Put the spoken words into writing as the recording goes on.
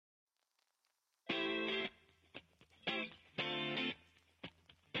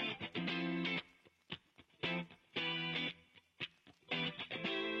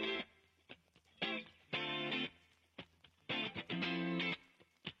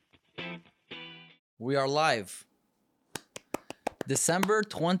We are live. December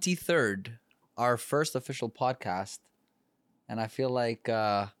 23rd, our first official podcast. And I feel like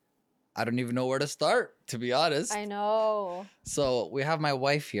I don't even know where to start, to be honest. I know. So we have my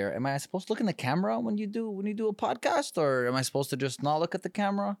wife here. Am I supposed to look in the camera when you do a podcast, or am I supposed to just not look at the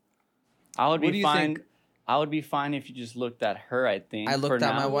camera? I would What do be you fine. think? I would be fine if you just looked at her, I think. I looked for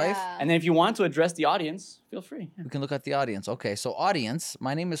at my now. wife? Yeah. And then if you want to address the audience, feel free. Yeah. We can look at the audience. Okay, so audience,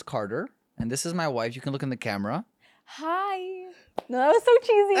 my name is Carter, and this is my wife. You can look in the camera. Hi. No, that was so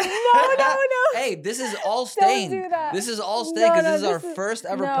cheesy. No. Hey, this is all staying. do that. This is all staying because this is our first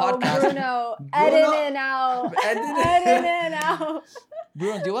ever podcast. Bruno, edit it out. Edit Edit it out.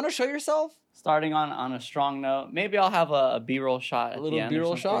 Bruno, do you want to show yourself? Starting on a strong note, maybe I'll have a B-roll shot. A little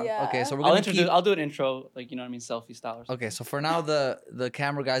B-roll shot? Yeah. Okay, so we're I'll gonna introduce. I'll do an intro, like, you know what I mean, selfie style or something. Okay, so for now the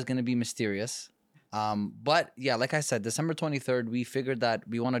camera guy is gonna be mysterious. But yeah, like I said, December 23rd, we figured that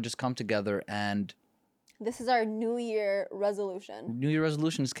we want to just come together, and This is our New Year resolution. New Year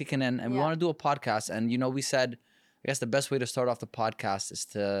resolution is kicking in, and we Yeah. want to do a podcast. And we said, I guess the best way to start off the podcast is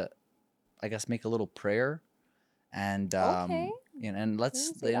to, I guess, make a little prayer, and Okay. and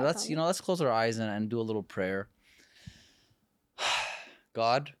let's Didn't see that let's coming. let's close our eyes and do a little prayer.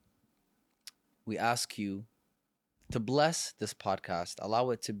 God, we ask you to bless this podcast, allow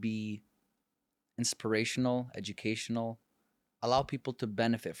it to be inspirational, educational, allow people to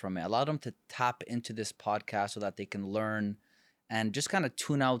benefit from it, allow them to tap into this podcast so that they can learn and just kind of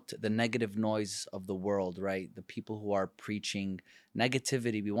tune out the negative noise of the world, right? The people who are preaching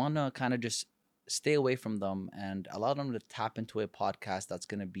negativity, we want to kind of just stay away from them and allow them to tap into a podcast that's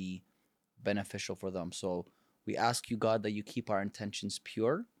going to be beneficial for them. So we ask you, God, that you keep our intentions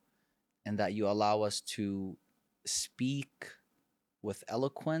pure and that you allow us to speak with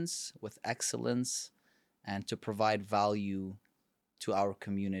eloquence, with excellence, and to provide value to our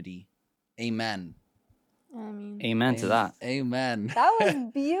community. Amen. Amen to that. Amen. That was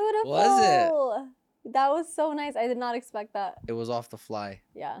beautiful. Was it? That was so nice. I did not expect that. It was off the fly.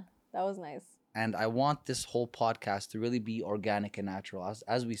 Yeah, that was nice. And I want this whole podcast to really be organic and natural.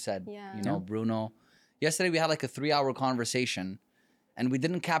 As we said, Yeah. Bruno. Yesterday we had like a 3-hour conversation and we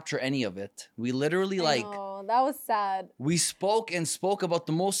didn't capture any of it. We literally Oh, that was sad. we spoke about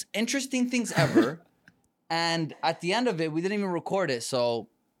the most interesting things ever. And at the end of it, we didn't even record it. So,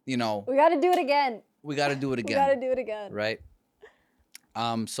 We got to do it again. we got to do it We again. got to do it again. Right?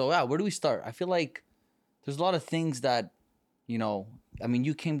 So yeah, where do we start? I feel like there's a lot of things that,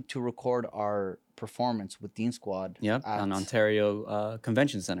 you came to record our performance with Dean Squad. Yep. at- On Ontario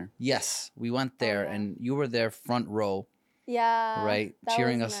Convention Center. Yes, we went there yeah. and you were there front row, Yeah. right? that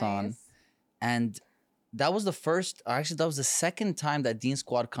Cheering was us on. nice. And that was the second time that Dean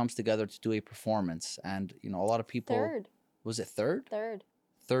Squad comes together to do a performance. And, a lot of people. Third. Was it third? Third.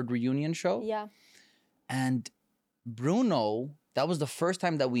 Third reunion show? Yeah. And Bruno, that was the first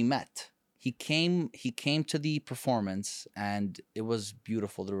time that we met. He came to the performance and it was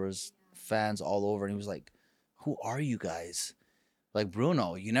beautiful. There was fans all over and he was like, "Who are you guys?" Like,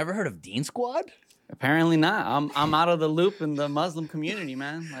 Bruno, you never heard of Dean Squad? Apparently not. I'm out of the loop in the Muslim community,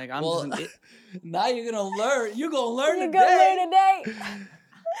 man. Like I'm Well, just now you're gonna learn. You're gonna learn You today. go there today.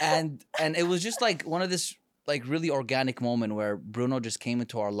 And it was just like one of this like really organic moment where Bruno just came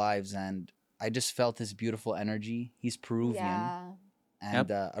into our lives and I just felt his beautiful energy. He's Peruvian. Yeah.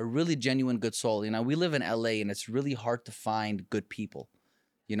 And a really genuine good soul. We live in LA and it's really hard to find good people.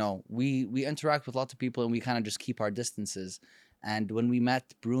 We interact with lots of people and we kind of just keep our distances. And when we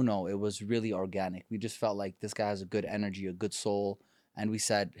met Bruno, it was really organic. We just felt like this guy has a good energy, a good soul. And we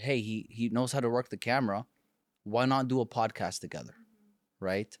said, hey, he knows how to work the camera. Why not do a podcast together?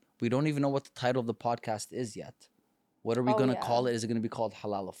 Right? We don't even know what the title of the podcast is yet. What are we going to call it? Is it going to be called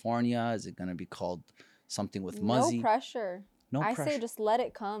Halalifornia? Is it going to be called something with Muzzy? No pressure. No I pressure. say just let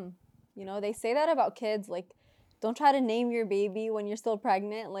it come. They say that about kids. Like, don't try to name your baby when you're still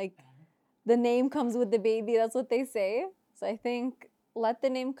pregnant. Like, the name comes with the baby. That's what they say. So I think let the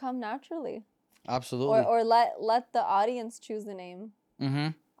name come naturally. Absolutely. Or let the audience choose the name. Mm-hmm.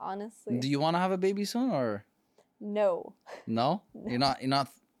 Honestly. Do you want to have a baby soon or No. no? You're not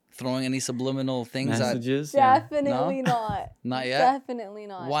throwing any subliminal things at messages. Yeah. Definitely not. not yet? Definitely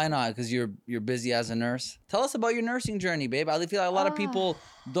not. Why not? Because you're busy as a nurse. Tell us about your nursing journey, babe. I feel like a lot of people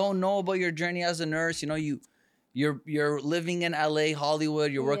don't know about your journey as a nurse. You're living in LA,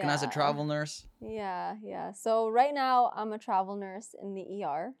 Hollywood. You're working as a Yeah. travel nurse. Yeah. So right now I'm a travel nurse in the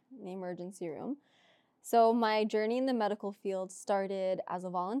ER, in the emergency room. So my journey in the medical field started as a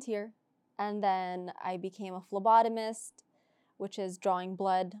volunteer, and then I became a phlebotomist, which is drawing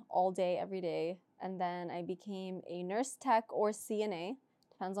blood all day, every day. And then I became a nurse tech or CNA,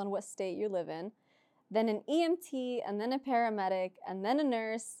 depends on what state you live in. then an EMT, and then a paramedic, and then a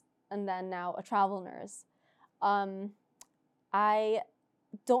nurse, and then now a travel nurse. I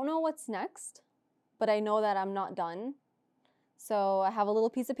don't know what's next, but I know that I'm not done. So I have a little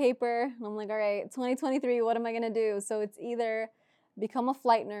piece of paper, and I'm like, all right, 2023, what am I gonna do? So it's either become a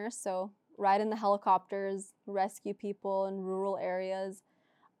flight nurse, so ride in the helicopters, rescue people in rural areas,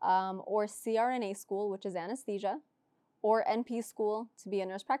 or CRNA school, which is anesthesia, or NP school to be a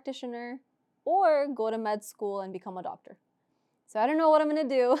nurse practitioner, or go to med school and become a doctor. So I don't know what I'm gonna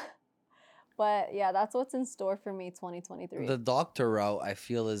do, but yeah, that's what's in store for me 2023. The doctor route, I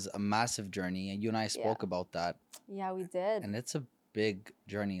feel, is a massive journey, and you and I spoke about that, Yeah, we did. and it's a big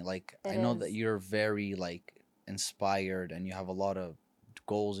journey. Like, I It know is. that you're very like inspired, and you have a lot of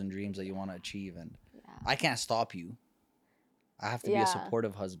goals and dreams that you want to achieve, and Yeah. I can't stop you. I have to be a Yeah.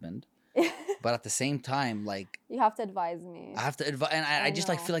 supportive husband, but at the same time, like, You have to advise me. I have to advise, and I just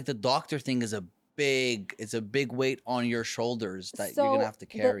like know. feel like the doctor thing is it's a big weight on your shoulders that you're gonna have to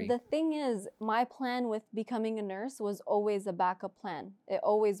carry. The thing is, my plan with becoming a nurse was always a backup plan. It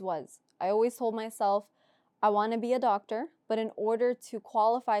always was. I always told myself, I want to be a doctor, but in order to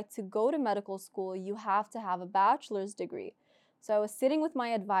qualify to go to medical school, you have to have a bachelor's degree. So I was sitting with my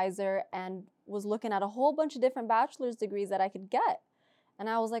advisor and was looking at a whole bunch of different bachelor's degrees that I could get. And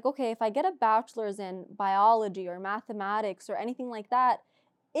I was like, okay, if I get a bachelor's in biology or mathematics or anything like that,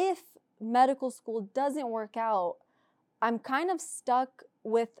 if medical school doesn't work out, I'm kind of stuck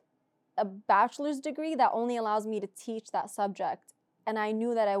with a bachelor's degree that only allows me to teach that subject. And I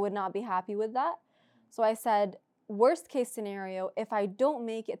knew that I would not be happy with that. So I said, worst case scenario, if I don't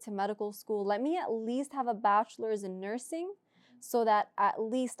make it to medical school, let me at least have a bachelor's in nursing so that at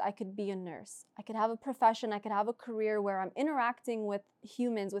least I could be a nurse. I could have a profession, I could have a career where I'm interacting with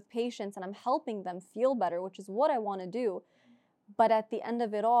humans, with patients, and I'm helping them feel better, which is what I want to do. But at the end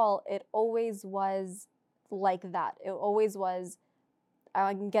of it all, it always was like that. It always was,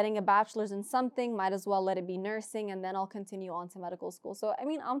 I'm getting a bachelor's in something, might as well let it be nursing, and then I'll continue on to medical school. So, I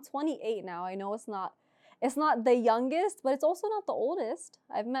mean, I'm 28 now. I know it's not the youngest, but it's also not the oldest.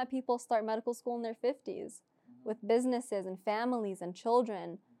 I've met people start medical school in their 50s with businesses and families and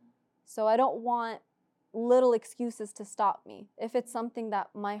children. So I don't want little excuses to stop me. If it's something that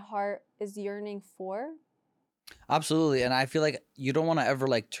my heart is yearning for. Absolutely. And I feel like you don't want to ever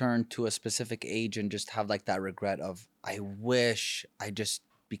like turn to a specific age and just have like that regret of, I wish I just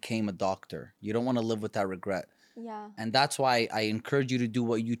became a doctor. You don't want to live with that regret. Yeah. And that's why I encourage you to do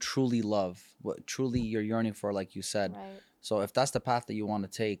what you truly love, what truly you're yearning for, like you said. Right. So if that's the path that you want to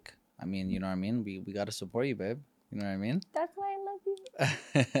take, I mean, you know what I mean? We got to support you, babe. You know what I mean? That's why I love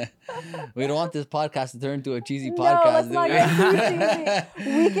you. We don't want this podcast to turn into a cheesy No, podcast. let's not get too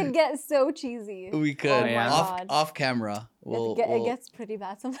cheesy. We could get so cheesy. We could. Oh my Yeah. God. Off camera. It gets pretty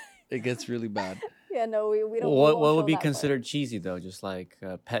bad sometimes. It gets really bad. Yeah, no, we don't. What we won't would show be that part. considered cheesy though? Just like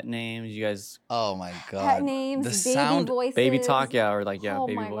pet names, you guys, Oh my God. Pet names, The baby sound, voices, baby talk, yeah, or like Oh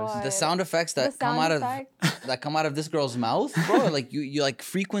baby my voice. God. the sound effects The that come sound out of effect. this girl's mouth, bro. Like you like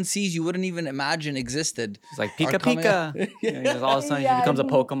frequencies you wouldn't even imagine existed. It's like are Pika coming out. Pika. Yeah, just all of a sudden Yeah, she becomes a n-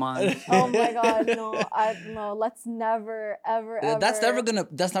 Pokemon. Oh my God, no, let's never, ever. That's never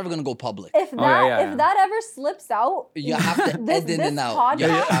gonna go public. If that yeah. if that ever slips out, You have to this, edit in this and out. podcast You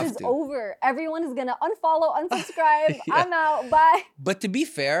have is to. over. Everyone is gonna unfollow, unsubscribe. Yeah. I'm out. Bye. But to be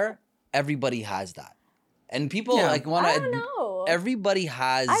fair, everybody has that, and people Yeah. like want I don't to. know. Everybody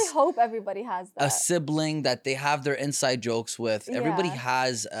has. I hope everybody has that. a sibling that they have their inside jokes with. Everybody Yeah.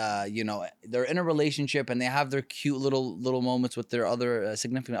 has, they're in a relationship and they have their cute little moments with their other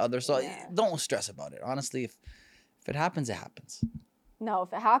significant other. So Yeah. don't stress about it. Honestly, if it happens, it happens. No,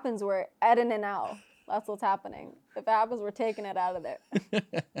 if it happens, we're editing out. That's what's happening. If it happens, we're taking it out of there.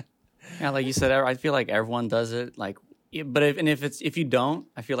 Yeah, like you said, I feel like everyone does it. Like, but if you don't,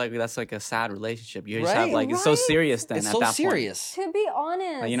 I feel like that's like a sad relationship. You just have Right. like it's so Right. serious then It's at so that serious. To be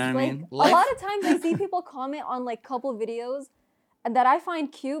honest, You know what I mean? a lot of times I see people comment on like couple videos that I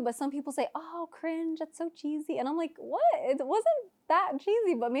find cute, but some people say, "Oh, cringe, that's so cheesy," and I'm like, "What? It wasn't that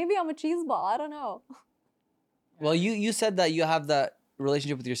cheesy, but maybe I'm a cheese ball. I don't know." Well, you said that you have that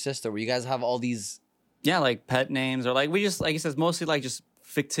relationship with your sister where you guys have all these. point. Yeah, like pet names or like we just like you said, it's mostly like just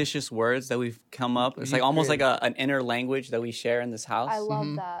fictitious words that we've come up. It's like You've almost like created. an inner language that we share in this house. I love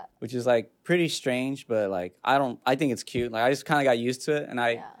Mhm. that. Which is like pretty strange, but like I think it's cute. Like I just kind of got used to it, and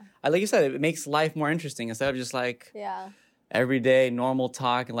I like you said, it makes life more interesting instead of just like Yeah. everyday normal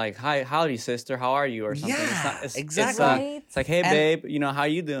talk and like hi, howdy sister, how are you or something. Yeah, It's exactly. Right. it's like hey And babe, how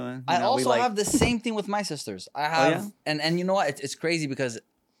you doing? You I know, we also like, have the same thing with my sisters. I have, yeah? and you know what? It's crazy because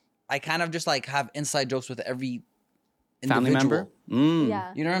I kind of just like have inside jokes with every Family member. individual.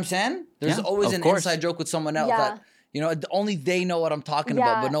 Yeah. You know what I'm saying? There's Yeah, always of an course. inside joke with someone else Yeah. that only they know what I'm talking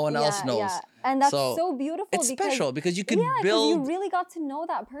about, but no one else knows. Yeah. And that's So so beautiful it's because special because you could because you build. really got to know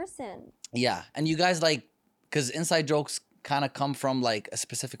that person. Yeah, and you guys like because inside jokes kind of come from like a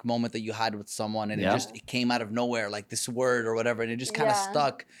specific moment that you had with someone, and Yeah. it came out of nowhere, like this word or whatever, and it just kind of Yeah.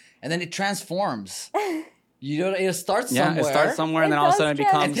 stuck, and then it transforms. You know, it starts Yeah, somewhere. it starts somewhere, and It then all of a does sudden it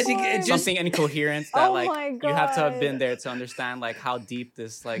becomes transform. It just- something incoherent that Oh like my you have to have been God. there to understand like how deep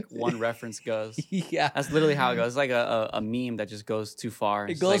this like one reference goes. Yeah, That's literally how it goes. It's like a meme that just goes too far.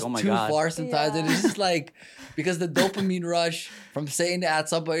 it It's goes like, oh my too God. far sometimes, and Yeah. it's just like because the dopamine rush from saying that at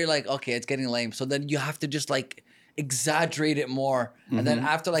some point you're like, okay, it's getting lame, so then you have to just like exaggerate it more, and then Mhm.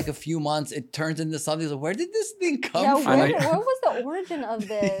 after like a few months, it turns into something. Like, where did this thing come Yeah, from? where was the origin of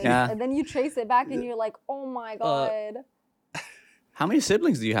this? Yeah. And then you trace it back and you're like, oh my God. How many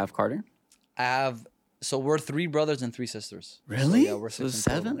siblings do you have, Carter? I have so we're 3 brothers and 3 sisters. Really? So, yeah, we're So 6 in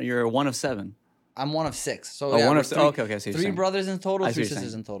 7? total. You're one of 7. I'm one of 6. So Oh, yeah, one we're of 3, okay, okay. I see what you're 3 saying. brothers in total, I see 3 what you're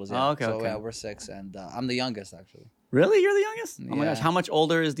sisters saying. in total. Oh, Yeah. okay, So okay. yeah, we're 6, and I'm the youngest actually. Really? You're the youngest? Oh my gosh. Yeah. How much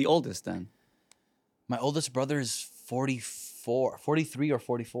older is the oldest then? My oldest brother is 43 or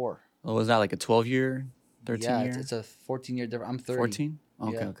 44. Oh, was that like a 12-year, 13 Yeah, year? it's a 14-year difference. I'm 30. 14?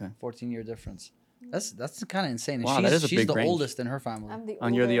 Okay, Yeah, okay. 14-year difference. That's kind of insane. And Wow, that is a she's big the range. oldest in her family. I'm the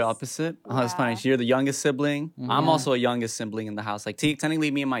And you're the oldest. opposite? Oh, that's funny. Yeah. So you're the youngest sibling. I'm Yeah. also a youngest sibling in the house. Like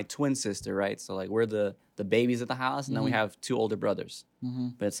technically me and my twin sister, right? So like we're the babies of the house, and then we have 2 older brothers.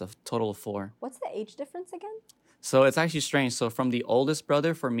 But it's a total of 4. What's the age difference again? So it's actually strange. So from the oldest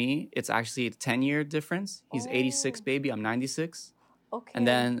brother, for me, it's actually a 10-year difference. He's 86 Oh. baby. I'm 96. Okay. And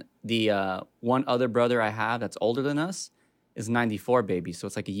then the one other brother I have that's older than us is 94 baby. So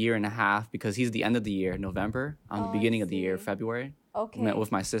it's like a year and a half because he's the end of the year, November. I'm Oh, the I beginning of the year, see. February. Okay. Met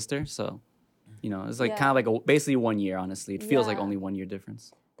with my sister. So, it's like Yeah. kind of like basically 1 year, honestly. It feels like Yeah. only 1 year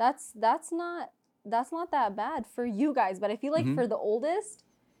difference. That's not that bad for you guys, but I feel like for the oldest,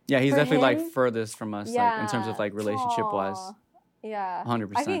 Yeah, he's For definitely like him, furthest from us, like in terms of like relationship wise. Aw. Yeah.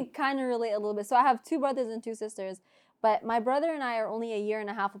 100%. I can kind of relate a little bit. So I have 2 brothers and 2 sisters, but my brother and I are only a year and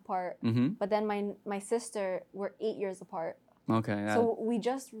a half apart. Mm-hmm. But then my sister, we're 8 years apart. Okay. Yeah. So we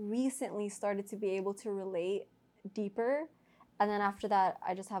just recently started to be able to relate deeper. And then after that,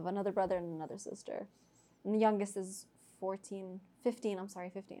 I just have another brother and another sister. And the youngest is 15. I'm sorry,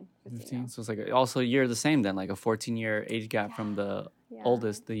 15. 15. now. So it's like also you're the same then, like a 14-year age gap from the Yeah.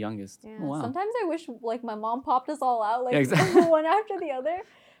 oldest, the youngest. Yeah. Oh, wow. Sometimes I wish like my mom popped us all out like Yeah, exactly. one after the other.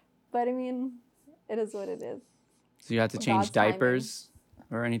 But I mean, it is what it is. So you had to change God's timing. diapers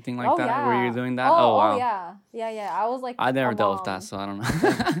or anything like that? Yeah. Were you doing that? Oh, wow. Yeah. I was like I never a dealt with mom. that, so I don't know.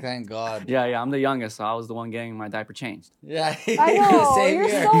 Thank God. yeah, I'm the youngest, so I was the one getting my diaper changed. Yeah. I know. Same You're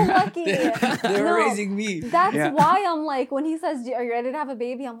here. so lucky. They were No. raising me. That's Yeah. why I'm like, when he says, "Are you ready to have a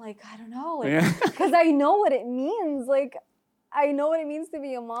baby?" I'm like, I don't know, like, Yeah. because I know what it means. Like, I know what it means to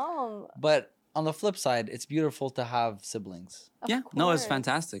be a mom. But on the flip side, it's beautiful to have siblings. Of Yeah, no, it's course.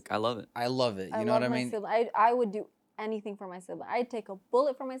 fantastic. I love it. I love it. You I know love what I my mean? sibling. I would do anything for my sibling. I'd take a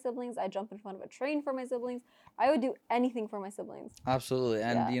bullet for my siblings. I'd jump in front of a train for my siblings. I would do anything for my siblings. Absolutely.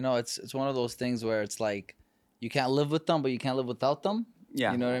 And Yeah. it's one of those things where it's like you can't live with them, but you can't live without them.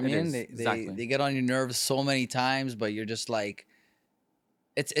 Yeah, You know what I it mean? is. They Exactly. get on your nerves so many times, but you're just like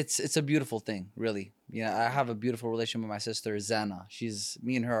it's a beautiful thing, really. I have a beautiful relationship with my sister, Zana.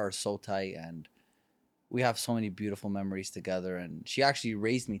 Me and her are so tight, and we have so many beautiful memories together. And she actually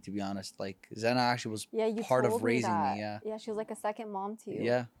raised me, to be honest. Like Zana actually was Yeah, you part told of me raising that. me. Yeah. Yeah, she was like a second mom to you.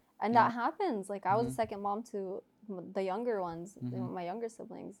 Yeah. And Yeah. that happens. Like I was a Mhm. second mom to the younger ones, Mhm. my younger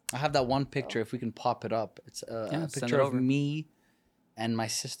siblings. I have that one picture. If we can pop it up, it's Yeah, a send picture it of over. me and my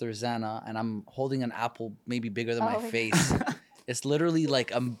sister Zana, and I'm holding an apple maybe bigger than my Oh, yeah. face. It's literally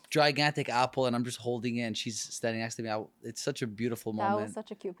like a gigantic apple, and I'm just holding it, and she's standing next to me. It's such a beautiful That was moment.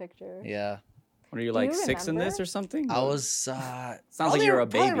 such a cute picture. Yeah, What are you Do like you 6 in this remember? or something? I Or- was. Sounds like probably- you were a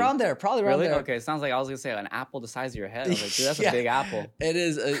probably baby. around there. Probably around Really? there. Okay, it sounds like I was gonna say an apple the size of your head. I was like, dude, that's Yeah. a big apple. It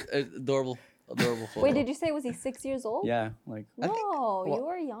is a adorable photo. Wait, did you say was he 6 years old? Yeah, like I No, think- you well,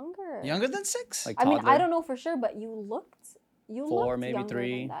 were younger. Younger than 6? Like I mean, I toddler. don't know for sure, but you looked 4, maybe younger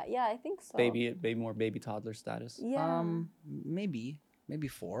 3. than that. Yeah, I think so. baby, more baby toddler status. Yeah. maybe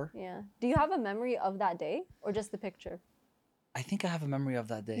 4. Yeah. Do you have a memory of that day or just the picture? I think I have a memory of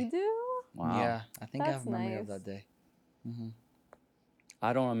that day. You do? Wow. Yeah, I think I That's have a memory of nice. that day. Hmm.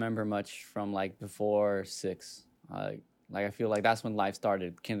 I don't remember much from like before 6. Like I feel like that's when life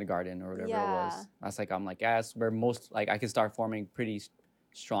started, kindergarten or whatever it Yeah. was. That's like I'm like, yeah, that's where most like I can start forming pretty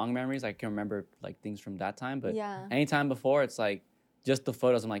strong memories. I can remember like things from that time, but Yeah. anytime before, it's like just the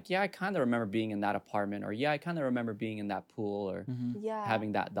photos, I'm like, yeah, I kind of remember being in that apartment, or yeah, I kind of remember being in that pool, or Yeah.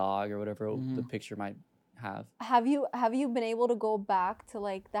 having that dog, or whatever the picture might have. Have you been able to go back to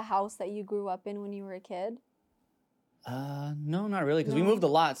like the house that you grew up in when you were a kid? No, not really, because we No. moved a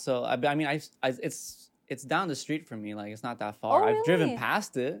lot. So I mean, it's down the street from me. Like, it's not that far. Oh, I've driven really?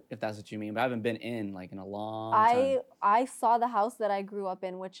 past it, if that's what you mean, but I haven't been in like in a long time. I saw the house that I grew up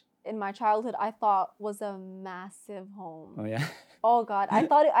in, which in my childhood I thought was a massive home. Oh yeah. Oh God, I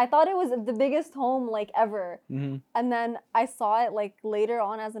thought it was the biggest home like ever. Mm-hmm. And then I saw it like later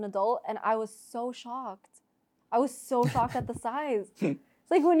on as an adult, and I was so shocked. I was so shocked at the size. It's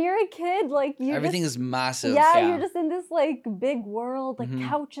like when you're a kid, like you Everything is massive. yeah, Yeah. you're just in this like big world. Like Mhm.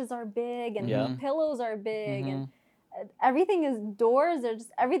 couches are big and Yeah. pillows are big and Mhm. everything is doors. They're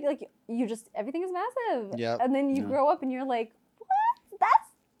just everything like you just everything is massive. Yep. And then you Yeah. grow up and you're like, what?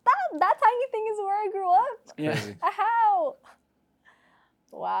 That tiny thing is where I grew up. Yeah. Crazy. How?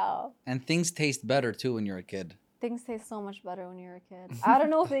 Wow. And things taste better too when you're a kid. Things taste so much better when you're a kid. I don't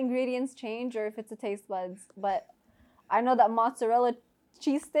know if the ingredients change or if it's the taste buds, but I know that mozzarella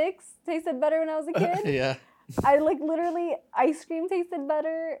cheese sticks tasted better when I was a kid. Yeah. I like literally ice cream tasted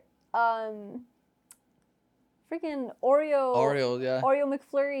better. Freaking Oreo, yeah. Oreo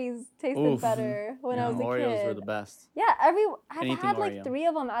McFlurries tasted Oof. better when I was a Oreos kid. were the best. Yeah, I've Anything had like Oreo. 3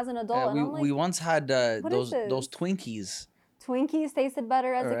 of them as an adult, and we, I'm like, we once had what is those this? Twinkies. Twinkies tasted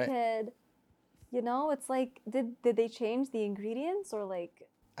better as a Alright. kid. You know, it's like, did they change the ingredients or like?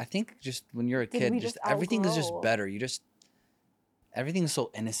 I think just when you're a Did kid, we just just everything is just outgrow? better. Everything's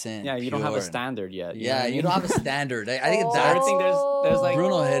so innocent. Yeah, you don't have a pure. standard yet. You know Yeah, what I you mean? don't have a standard. I think it's So that. everything there's like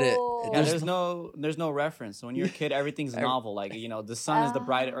Bruno hit it. Yeah, There's there's no reference. So when you're a kid, everything's Every- novel. Like, you know, the sun is the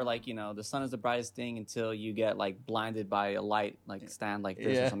bright, or Ah. like, you know, the sun is the brightest thing until you get like blinded by a light like stand like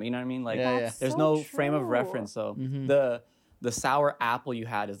this Yeah. or something. You know what I mean? Like, Yeah, That's there's so no frame of true. reference. So Mhm. the sour apple you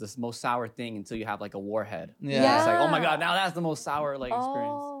had is the most sour thing until you have like a warhead. Yeah. It's like, oh my Yeah. god, now that's the most sour like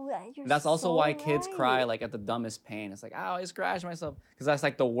experience. Oh, you're That's also so why kids cry right. like at the dumbest pain. It's like, oh, I scratched myself, because that's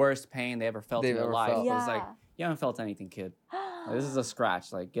like the worst pain they ever felt They've in their ever life. felt. But it's like, Yeah. you haven't felt anything, kid. Like, this is a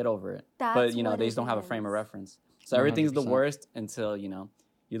scratch. Like, get over it. That's But you know, what they it just don't have a frame of is. reference. So everything's the 100%. worst until you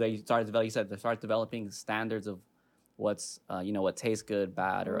start develop. You said they start developing standards of what's what tastes good,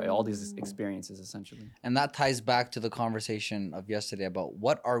 bad, or all these experiences essentially. And that ties back to the conversation of yesterday about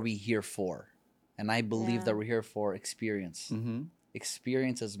what are we here for? And I believe Yeah. that we're here for experience. Mm-hmm.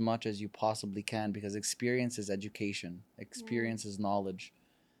 Experience as much as you possibly can, because experience is education. Experience is knowledge.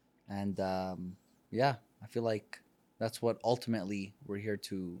 And yeah, I feel like that's what ultimately we're here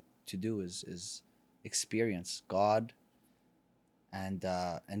to do is experience God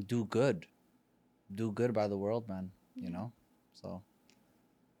and do good. Do good by the world, man. You know? So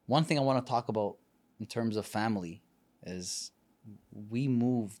one thing I want to talk about in terms of family is we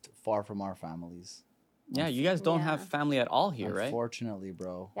moved far from our families. Yeah, you guys don't Yeah. have family at all here, right? Unfortunately,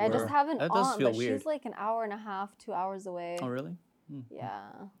 bro. Yeah, I just We're- have an That does aunt, feel but weird. she's like an hour and a half, 2 hours away. Oh, really?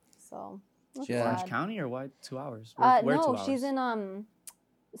 Yeah, so that's Yeah. Orange sad. County, or why 2 hours? No, 2 hours? she's in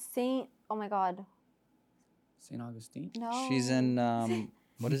Saint. Oh my God, St. Augustine. no. She's in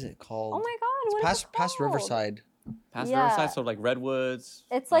what is it called? Oh my God, It's what is past it past called? Riverside, Past Yeah. Riverside, so like Redwoods.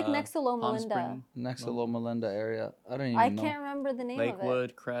 It's like next to Loma Palm Linda. Spring, next to Loma Linda area. I don't even I know. can't remember the name of it.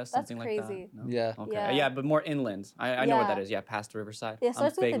 Lakewood, Crest, That's something crazy. like that. No? Yeah. Okay. Yeah. Yeah, but more inland. I know what Yeah. that is. Yeah, past Riverside. It I'm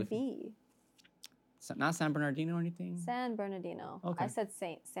starts with a vaguely- B. Not San Bernardino or anything? San Bernardino. Okay. I said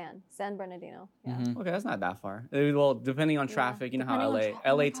San Bernardino. Yeah. Mhm. Okay, that's not that far. Well, depending on Yeah. traffic, you know Depending how on LA tra- oh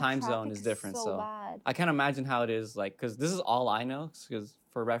my LA God, time zone traffic is different. So bad. I can't imagine how it is like, because this is all I know. Because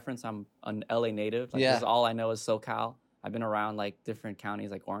for reference, I'm an LA native. Like, Yeah. this is all I know is SoCal. I've been around like different counties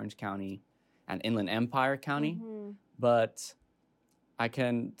like Orange County and Inland Empire County, Mhm. but I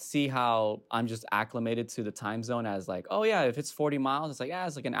can see how I'm just acclimated to the time zone as like, oh yeah, if it's 40 miles, it's like, yeah,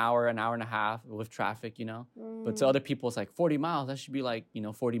 it's like an hour and a half with traffic, you know. But to Mm. other people, it's like 40 miles. That should be like,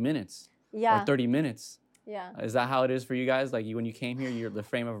 40 minutes Yeah. or 30 minutes. Yeah. Is that how it is for you guys? Like, when you came here, you're the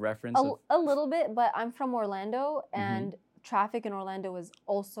frame of reference of, A little bit, but I'm from Orlando, Mm-hmm. and traffic in Orlando is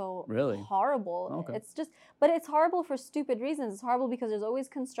also Really? horrible. Okay. It's just, but it's horrible for stupid reasons. It's horrible because there's always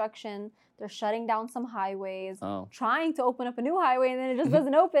construction. They're shutting down some highways, oh, trying to open up a new highway, and then it just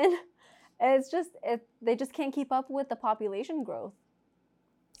doesn't open. It's just they just can't keep up with the population growth.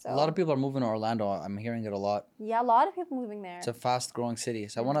 So A lot of people are moving to Orlando. I'm hearing it a lot. yeah, a lot of people moving there. It's a fast growing city.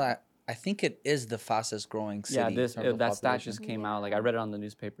 So Yeah. I think it is the fastest growing city. yeah, in terms of that stat population. just came out. Like, Yeah. I read it on the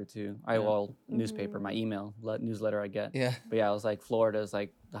newspaper too. Newspaper, my Mhm. email newsletter I get. Yeah. But yeah, it was like Florida is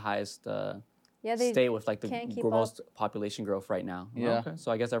like the highest Yeah, they state with like the can't keep up. most population growth right now. Yeah. Okay.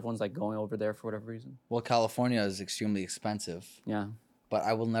 So I guess everyone's like going over there for whatever reason. Well, California is extremely expensive, Yeah. but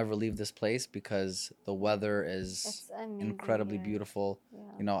I will never leave this place because the weather is It's amazing incredibly here. beautiful. Yeah.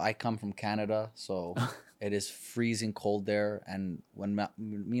 You know, I come from Canada, so it is freezing cold there. And when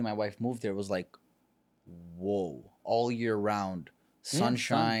me and my wife moved there, it was like, whoa, all year round, Yeah,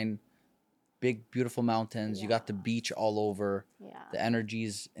 sunshine, big beautiful mountains. You got the Yeah. beach all over. Yeah. The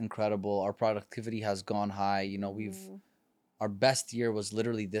energy's incredible. Our productivity has gone high. You know, our best year was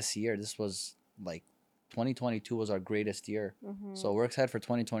literally this year. This was like 2022 was our greatest year. Mm-hmm. So we're excited for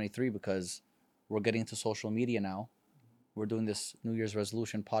 2023 because we're getting to social media now. We're doing this New Year's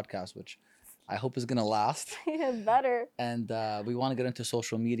resolution podcast, which I hope is gonna last. Yeah, better. And we want to get into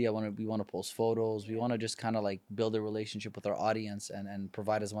social media. We want to post photos. We want to just kind of like build a relationship with our audience and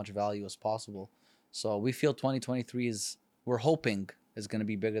provide as much value as possible. So we feel 2023 we're hoping is going to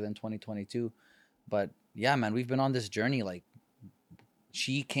be bigger than 2022. But yeah, man, we've been on this journey. Like,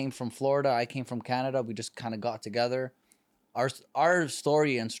 she came from Florida, I came from Canada. We just kind of got together. Our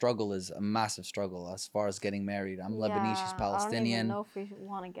story and struggle is a massive struggle as far as getting married. I'm Lebanese, she's I don't even Palestinian. know if we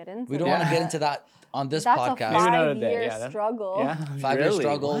want to get into We don't that. want to get into that on this That's podcast. a Maybe another day, 5-year yeah, struggle. Yeah. 5-year Really?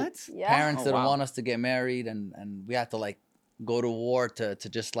 struggle. What? Yeah. Parents Oh, didn't wow. want us to get married, and we had to like go to war to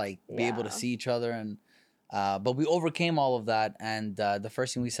just like be able to Yeah. see each other. And but we overcame all of that. And the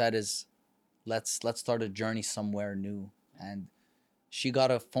first thing we said is, let's start a journey somewhere new. And she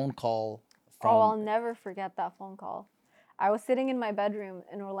got a phone call from. Oh, I'll never forget that phone call. I was sitting in my bedroom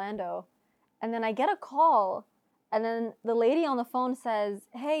in Orlando, and then I get a call, and then the lady on the phone says,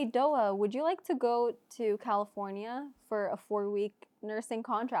 "Hey, Doaa, would you like to go to California for a 4-week nursing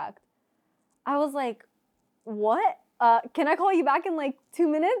contract?" I was like, "What? Can I call you back in like 2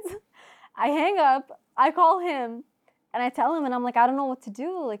 minutes?" I hang up, I call him, and I tell him, and I'm like, "I don't know what to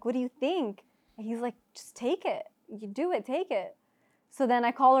do. Like, what do you think?" And he's like, "Just take it. You do it, take it." So then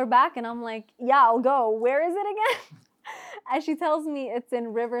I call her back, and I'm like, "Yeah, I'll go. Where is it again?" And she tells me it's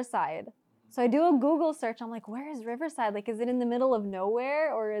in Riverside. So I do a Google search. I'm like, where is Riverside? Like, is it in the middle of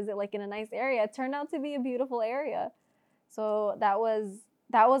nowhere, or is it like in a nice area? It turned out to be a beautiful area. So that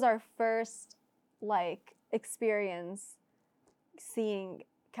was our first like experience seeing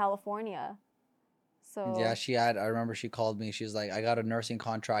California. So Yeah, I remember she called me. She's like, I got a nursing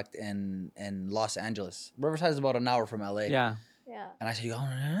contract in Los Angeles. Riverside is about an hour from LA. Yeah. yeah. And I said, "You going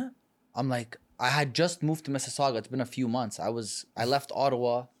there?" I'm like, I had just moved to Mississauga. It's been a few months. I left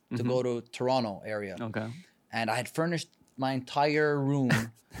Ottawa to go to Toronto area. Okay. And I had furnished my entire room.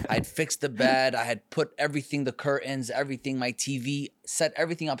 I had fixed the bed. I had put everything, the curtains, everything, my TV, set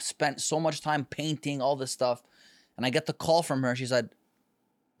everything up, spent so much time painting, all this stuff. And I get the call from her. She said,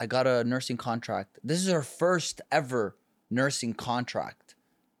 I got a nursing contract. This is her first ever nursing contract.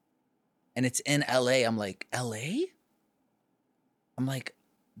 And it's in LA. I'm like, LA? I'm like,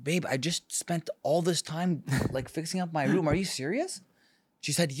 babe, I just spent all this time like fixing up my room. Are you serious?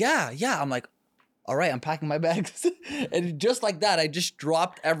 She said, yeah. I'm like, all right, I'm packing my bags. And just like that, I just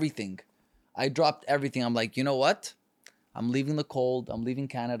dropped everything. I'm like, you know what? I'm leaving the cold. I'm leaving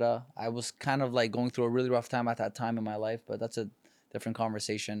Canada. I was kind of like going through a really rough time at that time in my life, but that's a different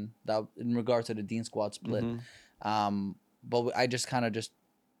conversation that in regard to the Dean Squad split. But I just kind of just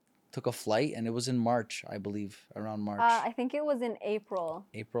took a flight, and it was in March, I believe, around March. I think it was in April.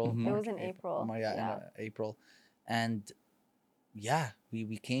 April. Mhm. It March, was in April. Yeah, Yeah. in April, and yeah,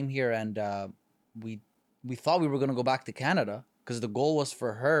 we came here, and we thought we were gonna go back to Canada because the goal was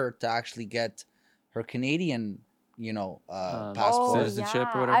for her to actually get her Canadian, passport Citizenship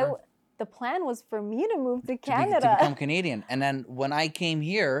or whatever? The plan was for me to move to to Canada. become Canadian, and then when I came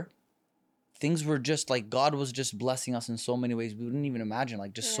here, things were just like God was just blessing us in so many ways we wouldn't even imagine.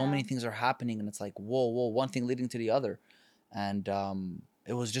 Like just so Yeah. many things are happening, and it's like whoa, one thing leading to the other, and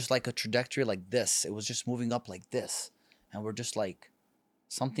it was just like a trajectory like this. It was just moving up like this, and we're just like,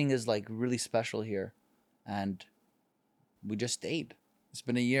 something is like really special here, and we just stayed. It's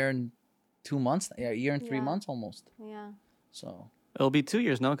been a year and 2 months, a year and 3 Yeah. months almost. Yeah. So It'll be 2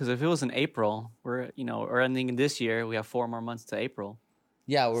 years, no? Because if it was in April, we're ending this year. We have 4 more months to April.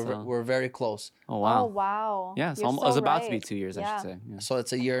 yeah, So- we're very close. Oh wow. Oh wow. Yeah, so You're it was about to be right. 2 years, I Yeah. should say. Yeah. So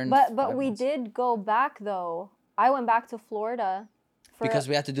it's a year and But 5 we months. did go back though. I went back to Florida for Because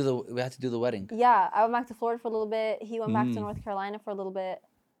we had to do the wedding. yeah, I went back to Florida for a little bit. He went back to Mm. North Carolina for a little bit.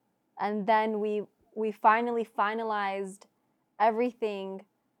 And then we finally finalized everything,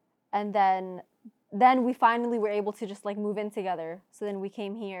 and then we finally were able to just like move in together. So then we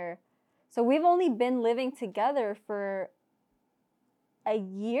came here. So we've only been living together for a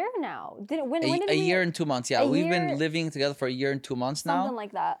year now. When did A we year and 2 months. Yeah, a we've been year- living together for a year and 2 months now. something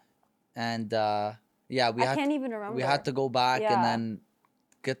like that. and yeah, I can't even remember. we had to go back and Yeah. then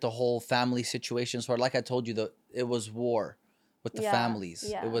get the whole family situation sorted. Like I told you, it was war with the Yeah, families.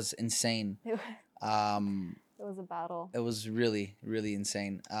 yeah. It was insane. It was a battle. It was really, really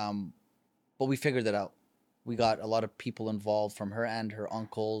insane. But we figured it out. We got a lot of people involved from her and her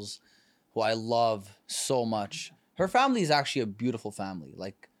uncles, who I love so much. Her family is actually a beautiful family.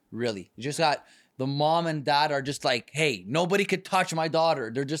 Like, really. You just got the mom and dad are just like, hey, nobody could touch my daughter.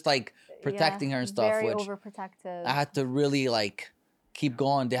 They're just like protecting her and stuff, Very which overprotective. I had to really like keep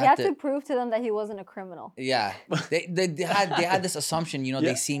going. They He had to prove to them that he wasn't a criminal. yeah. They had this assumption, you know, Yeah.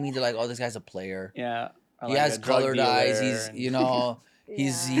 they see me, they're like, oh, this guy's a player. Yeah. Or He like has a drug colored eyes. dealer He's, and- you know, he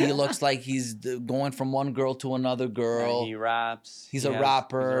Yeah. looks like he's going from one girl to another Yeah, girl. he raps. He's He a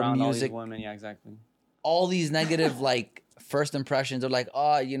rapper, around music. All these women. Yeah, exactly. All these negative like first impressions are like,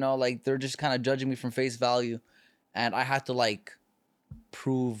 oh, you know, like they're just kind of judging me from face value, and I had to like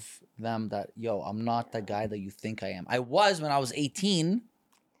prove them that, yo, I'm not the guy that you think I am. I was when I was 18,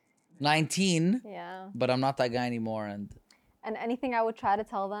 19, Yeah. but I'm not that guy anymore. And And anything I would try to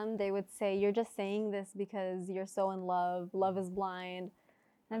tell them, they would say, you're just saying this because you're so in love. Love is blind.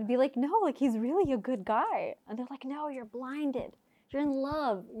 And I'd be like, no, like he's really a good guy. And they're like, no, you're blinded. You're in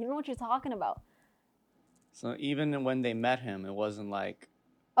love. You don't know what you're talking about. So even when they met him, it wasn't like,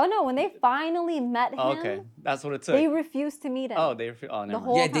 Oh no, when they finally met him, oh, okay, that's what it took. they refused to meet him. oh, they. Oh, never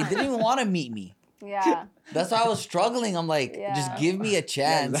whole- mind. yeah, they time. didn't even want to meet me. Yeah. That's why I was struggling. I'm like, just Yeah. give me a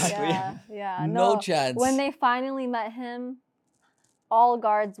chance. exactly. Yeah. Yeah. No chance. When they finally met him, all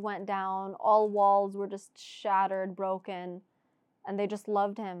guards went down, all walls were just shattered, broken, and they just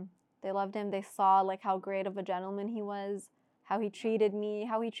loved him. They loved him. They saw like how great of a gentleman he was, how he treated me,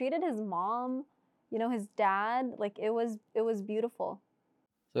 how he treated his mom, you know, his dad. Like it was beautiful.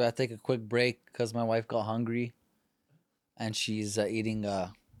 So I take a quick break because my wife got hungry, and she's eating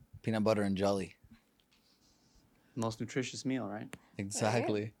peanut butter and jelly. Most nutritious meal, right?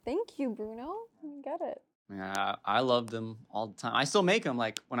 Exactly. Right? Thank you, Bruno. I get it. Yeah, I love them all the time. I still make them.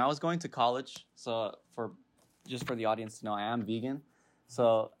 Like when I was going to college. So just for the audience to know, I am vegan.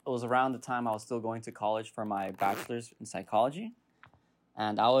 So it was around the time I was still going to college for my bachelor's in psychology,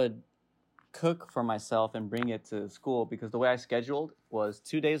 and I would cook for myself and bring it to school because the way I scheduled was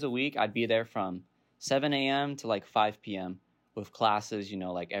 2 days a week. I'd be there from 7 a.m. to like 5 p.m. with classes, you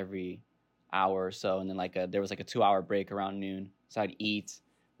know, like every hour or so, and then there was like a 2-hour break around noon. So I'd eat,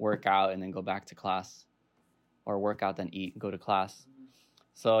 work out, and then go back to class, or work out then eat, go to class.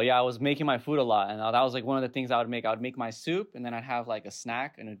 So yeah, I was making my food a lot, and that was like one of the things I would make. I would make my soup, and then I'd have like a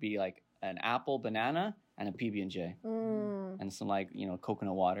snack, and it'd be like an apple, banana, and a PB&J, and some like, you know,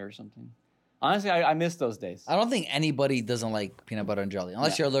 coconut water or something. Honestly, I miss those days. I don't think anybody doesn't like peanut butter and jelly,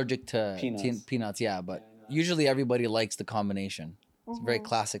 unless Yeah. you're allergic to Peanuts. Yeah, but usually everybody likes the combination. It's a very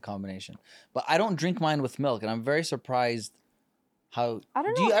classic combination. But I don't drink mine with milk, and I'm very surprised how. I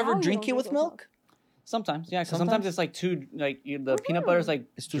don't Do know you ever how you drink don't it with milk? Sometimes, yeah. 'Cause Sometimes? sometimes it's like too the peanut butter is like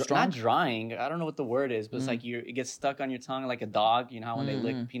It's too not strong? drying. I don't know what the word is, but it's like it gets stuck on your tongue like a dog. You know how when they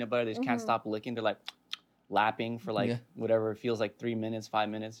lick peanut butter, they just can't stop licking. They're like lapping for like Yeah. whatever it feels like 3 minutes, 5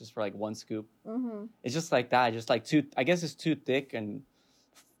 minutes, just for like one scoop. Mm-hmm. It's just like that. Just like too. I guess it's too thick and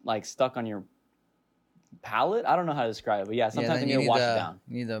like stuck on your palate. I don't know how to describe it, but yeah, sometimes then you need to wash it the- down.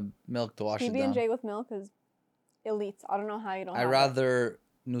 You need the milk to wash it down. PB&J with milk is elite. I don't know how you don't I have it. rather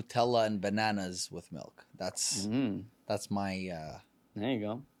Nutella and bananas with milk. That's Mm, my there you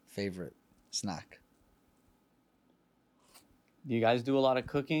go. favorite snack. Do you guys do a lot of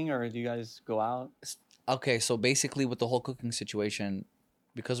cooking, or do you guys go out? Okay, so basically with the whole cooking situation,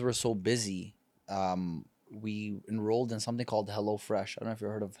 because we're so busy, we enrolled in something called HelloFresh. I don't know if you've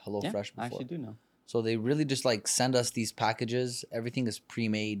heard of HelloFresh I before. actually do know. So they really just like send us these packages. Everything is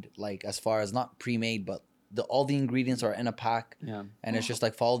pre-made, like as far as not pre-made, but all the ingredients are in a pack, Yeah. and it's just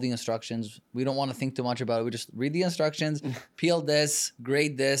like follow the instructions. We don't want to think too much about it. We just read the instructions, peel this,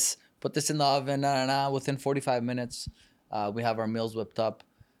 grate this, put this in the oven. Within 45 minutes, we have our meals whipped up.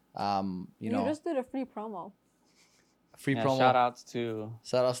 You know, just did a free promo. free Yeah, promo. shout outs to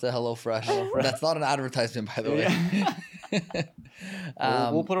Shout outs to HelloFresh. HelloFresh. That's not an advertisement, by the way.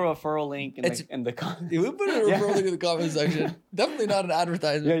 we'll put a referral link in the comments. We put a referral link in the comment section. Definitely not an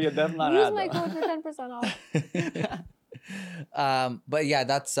advertisement. Yeah, you're definitely not Use an my ad, code for 10% off. But yeah,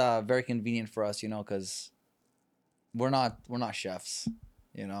 that's very convenient for us, you know, because we're not chefs,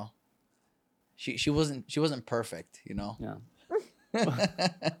 you know. She wasn't perfect, you know. Yeah.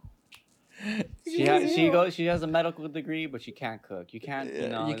 She has a medical degree, but she can't cook. You can't, you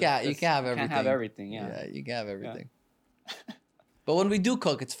know. you can't have everything. Can't have everything. Yeah. Yeah, you can have everything. But when we do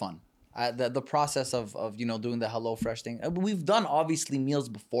cook, it's fun. The process of doing the HelloFresh thing. We've done obviously meals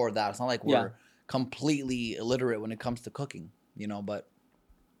before that. It's not like Yeah. we're completely illiterate when it comes to cooking, but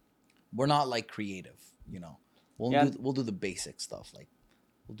we're not like creative. We'll Yeah. do the basic stuff, like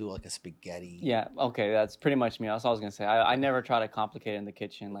we'll do like a spaghetti. Yeah, okay, that's pretty much me. That's what I was gonna say. I never try to complicate it in the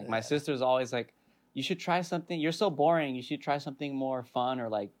kitchen. Like my Yeah. sister's always like, "You should try something. You're so boring. You should try something more fun or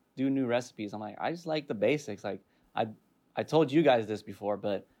like do new recipes." I'm like, I just like the basics. Like I, I told you guys this before,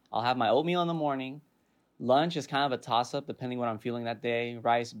 but I'll have my oatmeal in the morning. Lunch is kind of a toss up depending what I'm feeling that day.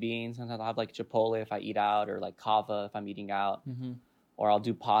 Rice, beans. Sometimes I'll have like Chipotle if I eat out, or like kava if I'm eating out. Mm-hmm. Or I'll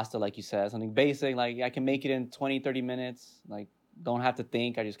do pasta, like you said, something basic. Like I can make it in 20, 30 minutes. Like don't have to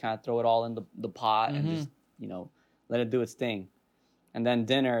think. I just kind of throw it all in the pot and just, let it do its thing. And then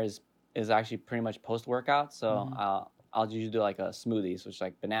dinner is actually pretty much post workout. So I'll usually do like a smoothie, so it's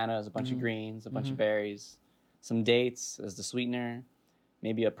like bananas, a bunch of greens, a bunch of berries, some dates as the sweetener,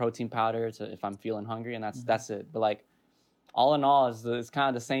 maybe a protein powder if I'm feeling hungry, and that's it. But like all in all, it's kind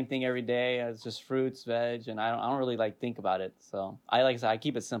of the same thing every day. It's just fruits, veg, and I don't really like think about it. So like I said, I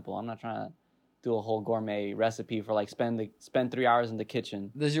keep it simple. I'm not trying to do a whole gourmet recipe for like spend 3 hours in the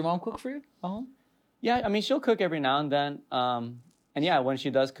kitchen. Does your mom cook for you at home? Yeah, I mean she'll cook every now and then. And yeah, when she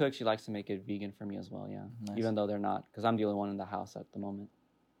does cook, she likes to make it vegan for me as well. Yeah, Nice. even though they're not, because I'm the only one in the house at the moment.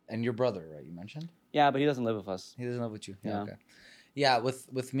 And your brother, right? You mentioned. Yeah, but he doesn't live with us. He doesn't live with you. Yeah. Okay. Yeah.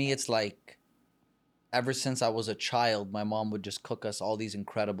 With me, it's like ever since I was a child, my mom would just cook us all these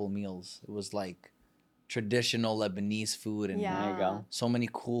incredible meals. It was like traditional Lebanese food and Yeah. There you go. so many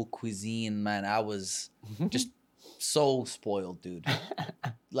cool cuisine, man. I was just so spoiled, dude.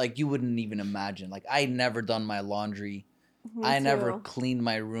 Like you wouldn't even imagine. Like I never done my laundry. Me never too. cleaned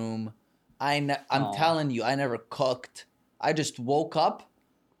my room. I'm Aw. telling you, I never cooked. I just woke up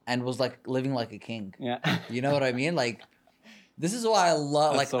and was like living like a king. Yeah. You know what I mean? Like this is why I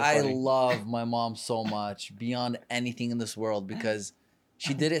love That's so I funny. love my mom so much beyond anything in this world, because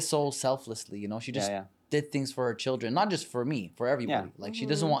she did it so selflessly, She just yeah. did things for her children, not just for me, for everybody. Yeah. Like she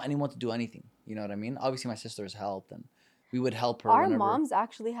doesn't Mhm. want anyone to do anything. You know what I mean? Obviously my sisters helped and we would help her Our whenever. moms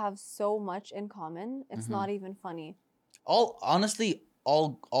actually have so much in common. It's Mhm. not even funny.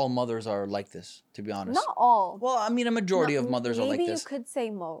 All mothers are like this, to be honest. Not all. Well, I mean, a majority No, of mothers are like maybe this. you could say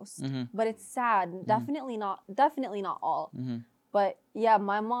most, Mhm. but it's sad. Definitely not. Definitely not all. Mm-hmm. But yeah,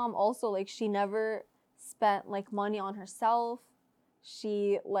 my mom also, like, she never spent like money on herself.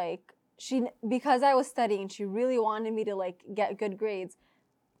 She because I was studying, she really wanted me to like get good grades.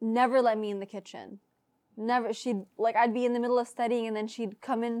 Never let me in the kitchen. Never. I'd be in the middle of studying and then she'd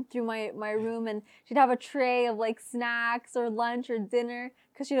come in through my room and she'd have a tray of like snacks or lunch or dinner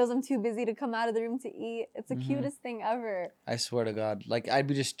because she knows I'm too busy to come out of the room to eat. It's the cutest thing ever. I swear to God. Like, I'd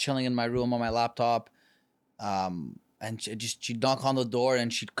be just chilling in my room on my laptop, and she'd knock on the door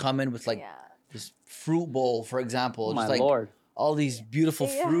and she'd come in with like Yeah. this fruit bowl, for example. Oh just my like Lord. all these beautiful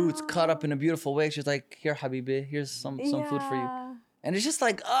fruits cut Yeah. up in a beautiful way. She's like, "Here, Habibi, here's some food for you." Yeah, And it's just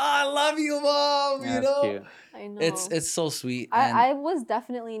like, "Oh, I love you, mom." Yeah, that's cute. I know. It's so sweet. And I was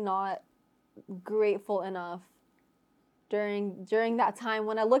definitely not grateful enough during that time.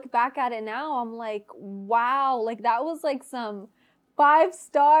 When I look back at it now, I'm like, wow, like that was like some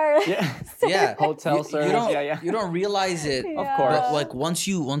 5-star. Yeah. yeah, Hotel you service. don't Yeah. you don't realize it. Of course. But like once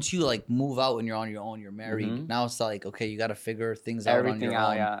you like move out and you're on your own, you're married. Mhm. Now it's like, okay, you got to figure things out on Everything your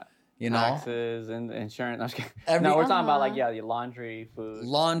out, own. yeah. You know, Taxes and insurance. No, I'm just kidding. Every- No, we're talking about like Uh-huh. the laundry, food,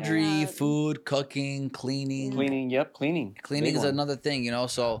 laundry, Yeah. food, cooking, cleaning. cleaning. Yep, cleaning. Cleaning Big is one. another thing,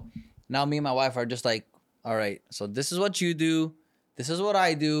 So now me and my wife are just like, all right, so this is what you do, this is what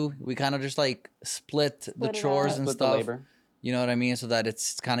I do. We kind of just like split the Split it chores up. and Split the stuff. labor. You know what I mean? So that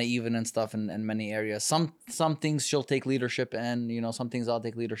it's kind of even and stuff in many areas. Some things she'll take leadership in, some things I'll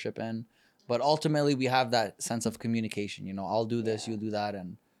take leadership in. But ultimately, we have that sense of communication. I'll do this, you do that,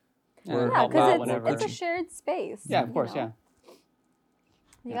 and Yeah, Yeah, help out because whenever. it's a shared space. Yeah, of course, yeah.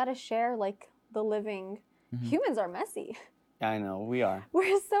 You Yeah. gotta share like the living. Mhm. Humans are messy. Yeah, I know. We are.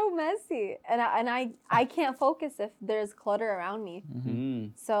 We're so messy, and I can't focus if there's clutter around me. Mhm.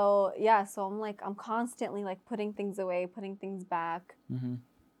 Mm. So yeah, so I'm constantly like putting things away, putting things back. Mhm.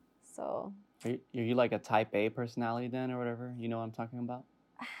 So Are you like a type A personality then or whatever? You know what I'm talking about?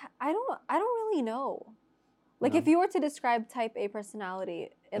 I don't really know. Like No. if you were to describe type A personality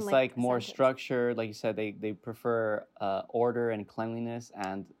in It's like like a more sentence. structured. Like you said, they prefer order and cleanliness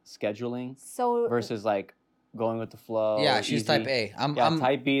and scheduling So versus like going with the flow. Yeah, she's easy. type A. I'm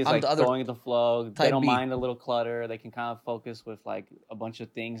Type B is I'm like the other going with the flow. They type don't B. mind a little clutter. They can kind of focus with like a bunch of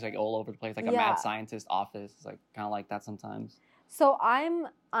things like all over the place, like a Yeah. mad scientist office. It's like kind of like that sometimes. So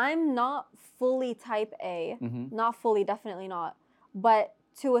I'm not fully type A. Mm-hmm. Not fully, definitely not. But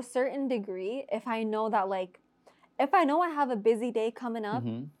to a certain degree, if I know that like, if I know I have a busy day coming up,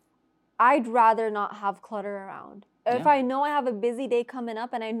 Mm-hmm. I'd rather not have clutter around. If Yeah. I know I have a busy day coming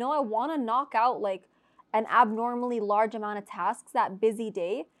up and I know I want to knock out like an abnormally large amount of tasks that busy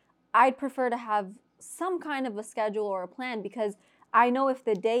day, I'd prefer to have some kind of a schedule or a plan, because I know if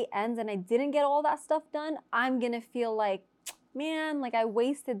the day ends and I didn't get all that stuff done, I'm going to feel like, man, like I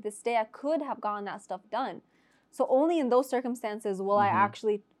wasted this day. I could have gotten that stuff done. So only in those circumstances will I Mhm.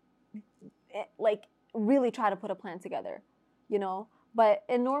 actually like really try to put a plan together, you know? But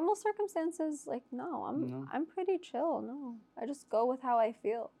in normal circumstances, like no, No. I'm pretty chill. No, I just go with how I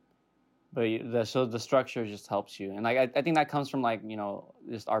feel. But so the structure just helps you, and like I think that comes from like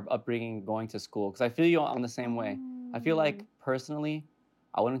just our upbringing, going to school. Because I feel you on the same way. I feel like personally,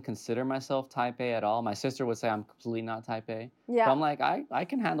 I wouldn't consider myself type A at all. My sister would say I'm completely not type A. Yeah. But I'm like I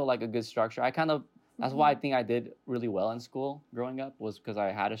can handle like a good structure. I kind of that's why I think I did really well in school growing up, was because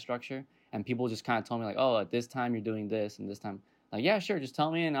I had a structure, and people just kind of told me like, oh, at this time you're doing this, and this time, like, yeah, sure, just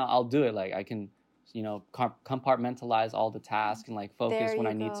tell me and I'll do it. Like I can compartmentalize all the tasks and like focus There when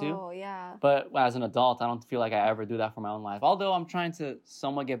you I need to. go. Yeah. But as an adult, I don't feel like I ever do that for my own life. Although I'm trying to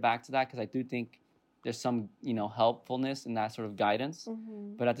somewhat get back to that, because I do think there's some, helpfulness in that sort of guidance.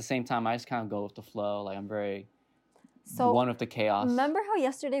 Mm-hmm. But at the same time, I just kind of go with the flow. Like I'm very So one with the chaos. remember how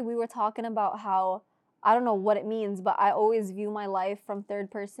yesterday we were talking about how, I don't know what it means, but I always view my life from third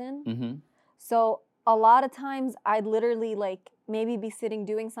person. Mm-hmm. So a lot of times I'd literally like maybe be sitting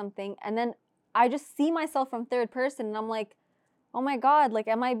doing something, and then I just see myself from third person and I'm like, oh my God, like,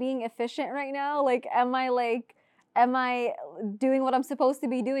 am I being efficient right now? Like, am I doing what I'm supposed to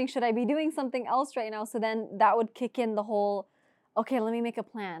be doing? Should I be doing something else right now? So then that would kick in the whole, okay, let me make a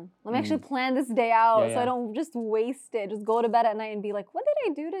plan. Let me actually plan this day out, so I Yeah. don't just waste it. Just go to bed at night and be like, what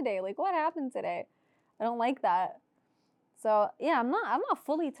did I do today? Like, what happened today? I don't like that. So yeah, I'm not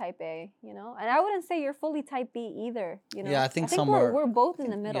fully type A, and I wouldn't say you're fully type B either, Yeah, I think we're both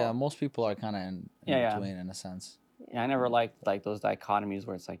in the middle. Yeah, most people are kind of in Yeah. between in a sense. Yeah, I never liked like those dichotomies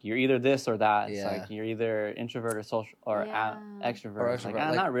where it's like you're either this or that. It's Yeah. like you're either introvert or social or Yeah. extrovert. Or It's like, extrovert.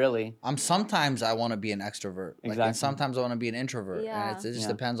 Like, not really. Sometimes I want to be an extrovert. Like, Exactly. and sometimes I want to be an introvert. Yeah. And it just Yeah.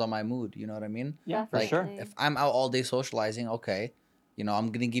 depends on my mood. You know what I mean? Yeah, for Like, sure. Definitely. if I'm out all day socializing, okay,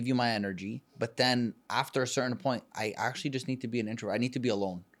 I'm going to give you my energy. But then after a certain point, I actually just need to be an introvert. I need to be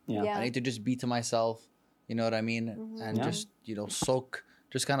alone. Yeah. Yeah. I need to just be to myself. You know what I mean? And Yeah. just,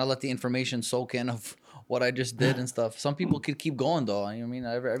 just kind of let the information soak in of what I just did and stuff. Some people could keep going though. I mean,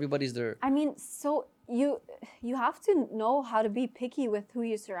 everybody's there. I mean, so you have to know how to be picky with who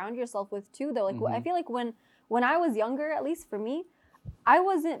you surround yourself with too, though. Like I feel like when I was younger, at least for me, I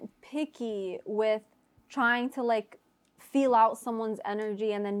wasn't picky with trying to like feel out someone's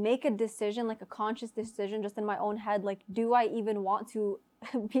energy and then make a decision, like a conscious decision just in my own head, like, do I even want to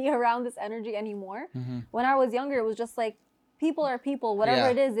be around this energy anymore? When I was younger, it was just like, people are people, whatever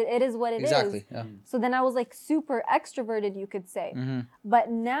Yeah. it is, it is what it is. Exactly. Yeah. So then I was like super extroverted, you could say. But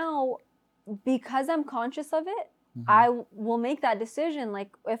now, because I'm conscious of it, I will make that decision.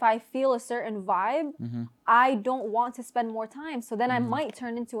 Like if I feel a certain vibe, I don't want to spend more time. So then I might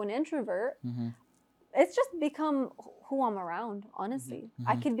turn into an introvert. It's just become who I'm around, honestly.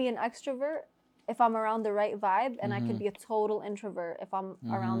 I could be an extrovert if I'm around the right vibe, and I could be a total introvert if I'm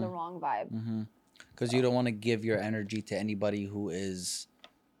around the wrong vibe. Because you don't want to give your energy to anybody who is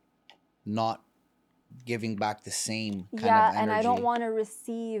not giving back the same kind of energy. And I don't want to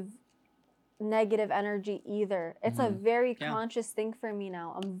receive negative energy either. It's a very conscious thing for me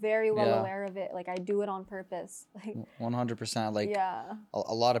now. I'm very well aware of it. Like I do it on purpose. Like 100%. Like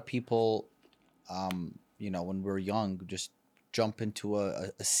a lot of people, when we're young, just jump into a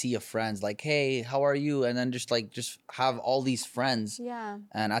sea of friends. Like, hey, how are you? And then just have all these friends. Yeah.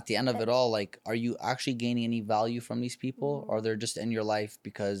 And at the end of it all, like, are you actually gaining any value from these people, or they're just in your life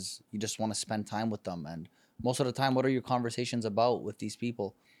because you just want to spend time with them? And most of the time, what are your conversations about with these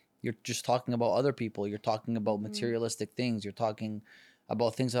people? You're just talking about other people. You're talking about materialistic things. You're talking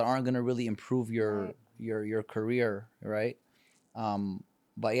about things that aren't going to really improve your career, right?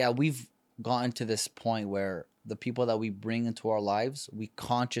 But yeah, we've gotten to this point where the people that we bring into our lives, we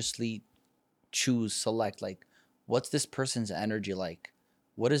consciously select, like, what's this person's energy like?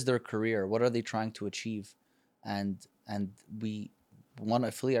 What is their career? What are they trying to achieve? And we want to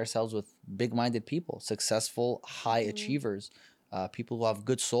affiliate ourselves with big-minded people, successful, high achievers, people who have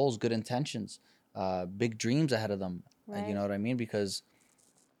good souls, good intentions, big dreams ahead of them. Right. You know what I mean? Because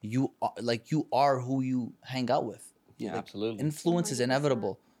you are who you hang out with. Yeah, Like, absolutely. Influence is 100%.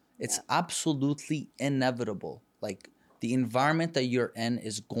 inevitable. It's absolutely inevitable. Like, the environment that you're in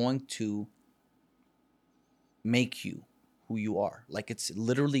is going to make you who you are. Like, it's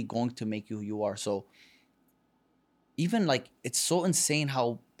literally going to make you who you are. So even like, it's so insane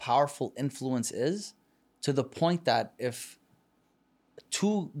how powerful influence is, to the point that if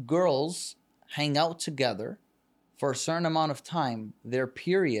two girls hang out together for a certain amount of time, their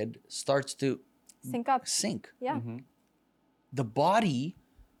period starts to Sync up. sync. Yeah. Mm-hmm. The body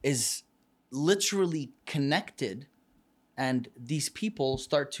is literally connected, and these people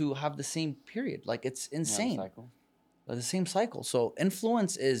start to have the same period. Like, it's insane. Cycle. The same cycle. So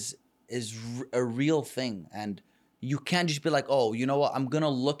influence is a real thing, and you can't just be like, oh, you know what, I'm gonna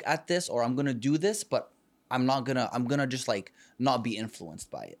look at this or I'm gonna do this, but I'm gonna just like not be influenced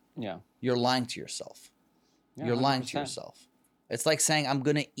by it. Yeah. You're lying to yourself. Yeah, You're lying to 100%. yourself. It's like saying, I'm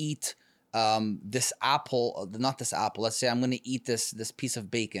gonna eat this apple, not this apple. Let's say I'm gonna eat this piece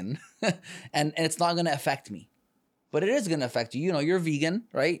of bacon, and it's not gonna affect me, but it is gonna affect you. You know, you're vegan,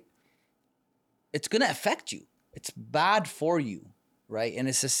 right? It's gonna affect you. It's bad for you, right? And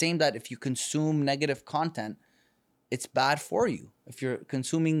it's the same that if you consume negative content, it's bad for you. If you're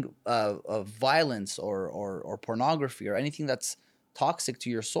consuming violence or pornography or anything that's toxic to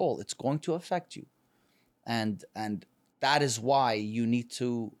your soul, it's going to affect you. And that is why you need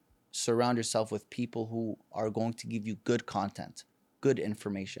to surround yourself with people who are going to give you good content, good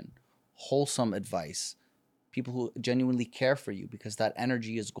information, wholesome advice, people who genuinely care for you, because that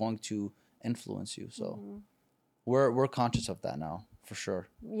energy is going to influence you. So we're conscious of that now, for sure.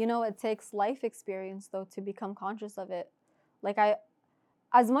 You know, it takes life experience though to become conscious of it. Like,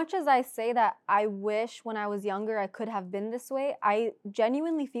 as much as I say that I wish when I was younger I could have been this way, I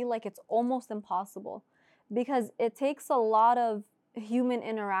genuinely feel like it's almost impossible, because it takes a lot of human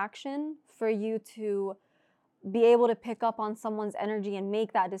interaction for you to be able to pick up on someone's energy and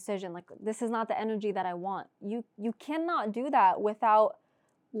make that decision. Like, this is not the energy that I want. You cannot do that without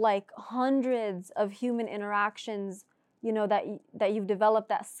like hundreds of human interactions, you know, that you've developed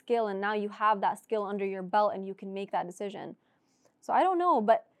that skill, and now you have that skill under your belt and you can make that decision. So I don't know,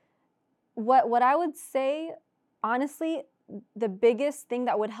 but what I would say, honestly, the biggest thing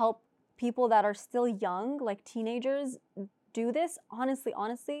that would help people that are still young, like teenagers, do this,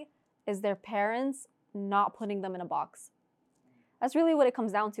 honestly, is their parents not putting them in a box. That's really what it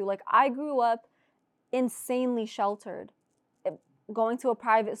comes down to. Like, I grew up insanely sheltered, going to a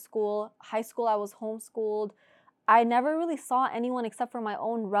private school. High school, I was homeschooled. I never really saw anyone except for my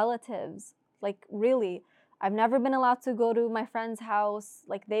own relatives. Like, really, I've never been allowed to go to my friend's house.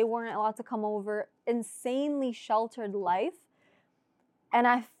 Like, they weren't allowed to come over. Insanely sheltered life. And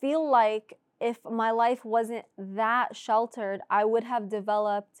I feel like if my life wasn't that sheltered, I would have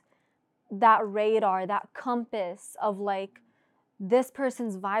developed that radar, that compass of like, this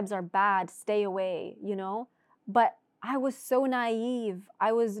person's vibes are bad, stay away, you know? But I was so naive.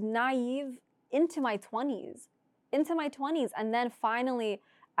 I was naive into my 20s. And then finally,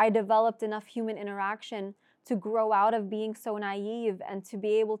 I developed enough human interaction to grow out of being so naive and to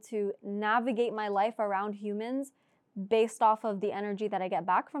be able to navigate my life around humans based off of the energy that I get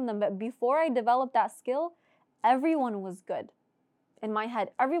back from them. But before I developed that skill, everyone was good. In my head,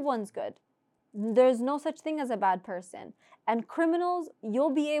 everyone's good. There's no such thing as a bad person. And criminals,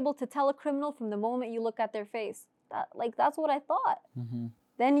 you'll be able to tell a criminal from the moment you look at their face. That's what I thought. Mm-hmm.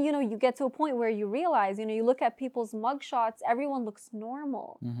 Then, you know, you get to a point where you realize, you know, you look at people's mugshots, everyone looks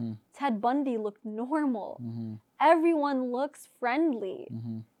normal. Mm-hmm. Ted Bundy looked normal. Mm-hmm. Everyone looks friendly.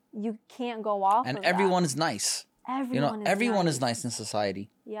 Mm-hmm. You can't go off And of everyone that. is nice. Everyone Everyone is is nice in society.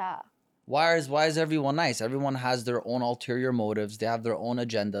 Yeah. Why is everyone nice? Everyone has their own ulterior motives. They have their own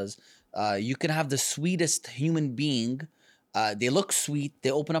agendas. You can have the sweetest human being. They look sweet. They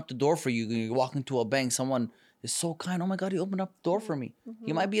open up the door for you. You walk into a bank. Someone is so kind. Oh my God, he opened up the door for me. Mm-hmm.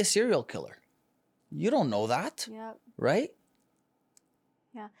 He might be a serial killer. You don't know that, Yep. right?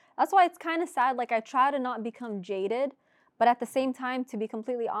 Yeah. That's why it's kind of sad. Like, I try to not become jaded, but at the same time, to be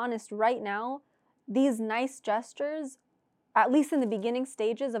completely honest, right now, these nice gestures, at least in the beginning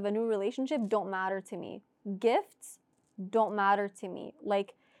stages of a new relationship, don't matter to me. Gifts don't matter to me.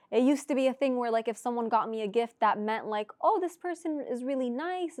 Like, it used to be a thing where, like, if someone got me a gift, that meant like, oh, this person is really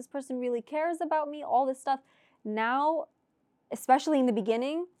nice. This person really cares about me, all this stuff. Now, especially in the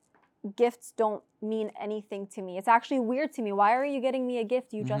beginning, gifts don't mean anything to me. It's actually weird to me. Why are you getting me a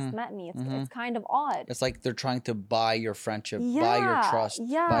gift? You just met me. It's kind of odd. It's like they're trying to buy your friendship, buy your trust,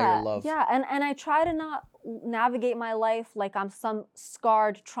 buy your love. Yeah, and I try to not navigate my life like I'm some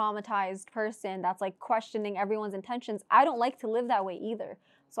scarred, traumatized person that's like questioning everyone's intentions. I don't like to live that way either.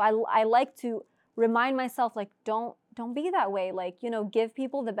 So I like to remind myself, like, don't be that way. Like, you know, give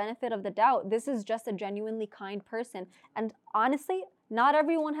people the benefit of the doubt. This is just a genuinely kind person. And honestly, not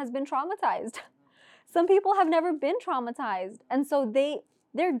everyone has been traumatized. Some people have never been traumatized, and so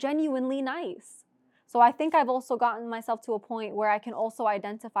they're genuinely nice. So I think I've also gotten myself to a point where I can also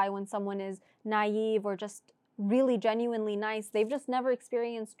identify when someone is naive or just really genuinely nice. They've just never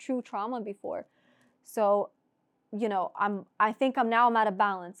experienced true trauma before. So, you know, I think I'm at a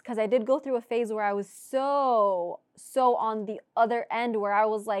balance, because I did go through a phase where I was so on the other end, where I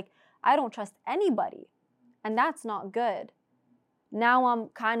was like, I don't trust anybody, and that's not good. Now I'm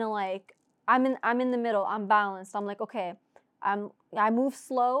kind of like, I'm in the middle. I'm balanced. I'm like, okay, I move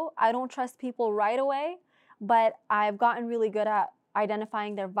slow. I don't trust people right away, but I've gotten really good at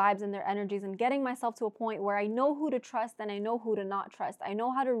identifying their vibes and their energies and getting myself to a point where I know who to trust and I know who to not trust. I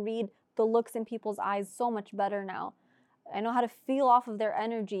know how to read the looks in people's eyes so much better now. I know how to feel off of their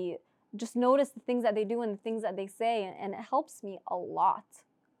energy, just notice the things that they do and the things that they say, and it helps me a lot,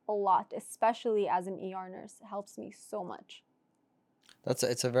 especially as an ER nurse. It helps me so much.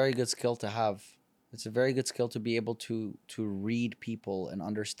 It's a very good skill to have. It's a very good skill to be able to read people and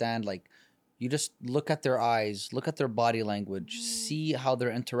understand. Like, you just look at their eyes, look at their body language, see how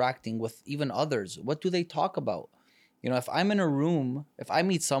they're interacting with even others. What do they talk about? You know, if I'm in a room, if I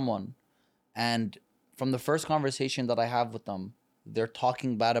meet someone and from the first conversation that I have with them, they're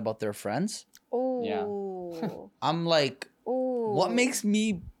talking bad about their friends, Ooh. I'm like, Ooh. what makes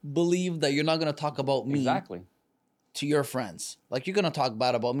me believe that you're not going to talk about me Exactly. to your friends? Like, you're going to talk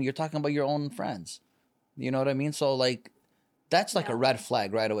bad about me. You're talking about your own friends. You know what I mean? So, like, that's like a red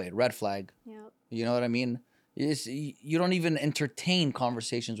flag right away. Red flag. Yeah. You know what I mean? You don't even entertain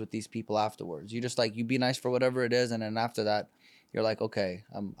conversations with these people afterwards. You just, like, you be nice for whatever it is, and then after that, you're like, okay,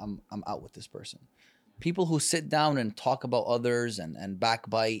 I'm out with this person. People who sit down and talk about others and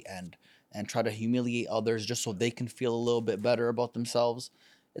backbite and try to humiliate others just so they can feel a little bit better about themselves.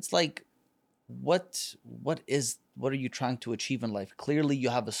 It's like, what are you trying to achieve in life? Clearly you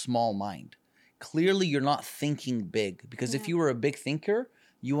have a small mind. Clearly you're not thinking big, because if you were a big thinker,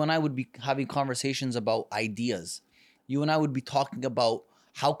 you and I would be having conversations about ideas. You and I would be talking about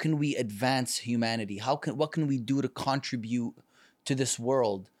how can we advance humanity? What can we do to contribute to this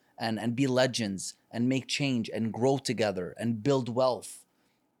world and be legends and make change and grow together and build wealth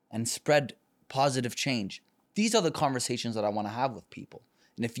and spread positive change. These are the conversations that I want to have with people.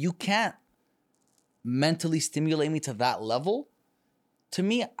 And if you can't mentally stimulate me to that level, to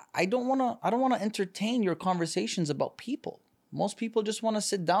me, I don't want to entertain your conversations about people. Most people just want to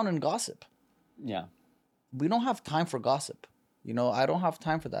sit down and gossip. Yeah. We don't have time for gossip. You know, I don't have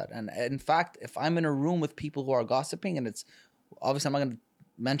time for that. And in fact, if I'm in a room with people who are gossiping, and it's obviously, I'm not going to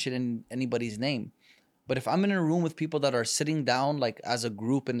mention anybody's name, but if I'm in a room with people that are sitting down like as a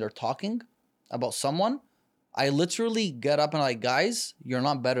group and they're talking about someone, I literally get up and like, guys, you're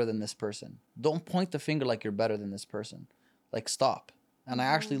not better than this person. Don't point the finger like you're better than this person. Like, stop. And I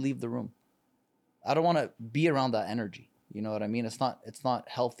actually leave the room. I don't want to be around that energy. You know what I mean? It's not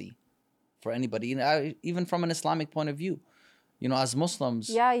healthy for anybody. And even from an Islamic point of view, you know, as Muslims.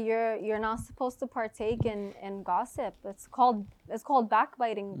 Yeah, you're not supposed to partake in gossip. It's called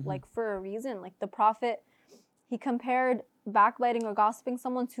backbiting, like, for a reason. Like, the Prophet, he compared backbiting or gossiping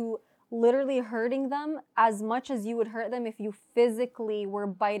someone to literally hurting them as much as you would hurt them if you physically were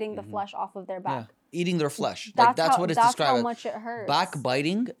biting the flesh off of their back. Yeah. Eating their flesh. That's what it's described. That's how much it hurts.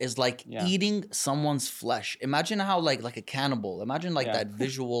 Backbiting is like eating someone's flesh. Imagine how like a cannibal. Imagine like that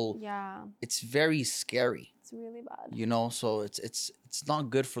visual. Yeah. It's very scary. It's really bad. You know, so it's not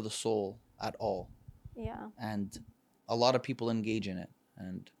good for the soul at all. Yeah. And a lot of people engage in it.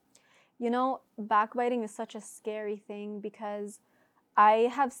 And you know, backbiting is such a scary thing, because I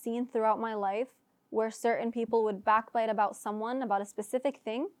have seen throughout my life where certain people would backbite about someone, about a specific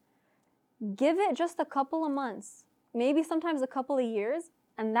thing. Give it just a couple of months, maybe sometimes a couple of years,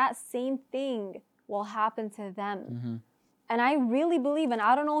 and that same thing will happen to them. And I really believe, and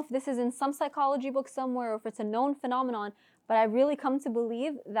I don't know if this is in some psychology book somewhere or if it's a known phenomenon, but I really come to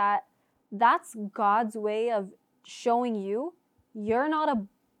believe that that's God's way of showing you you're not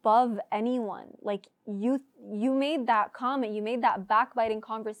above anyone. Like, you made that comment, you made that backbiting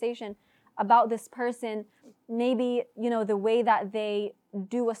conversation about this person, maybe, you know, the way that they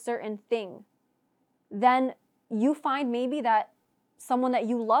do a certain thing. Then you find maybe that someone that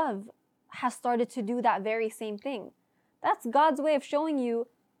you love has started to do that very same thing. That's God's way of showing you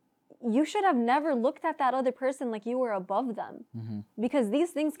you should have never looked at that other person like you were above them. Because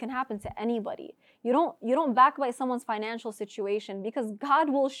these things can happen to anybody. You don't backbite someone's financial situation, because God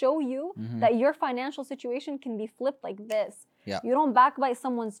will show you that your financial situation can be flipped like this. Yeah. You don't backbite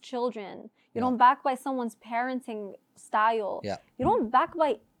someone's children. You don't backbite someone's parenting style. Yeah. You don't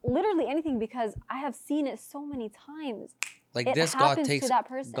backbite literally anything, because I have seen it so many times. Like It this, happens to that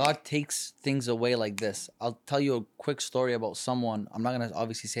person. God takes things away like this. I'll tell you a quick story about someone. I'm not gonna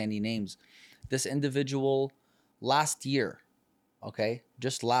obviously say any names. This individual last year, okay,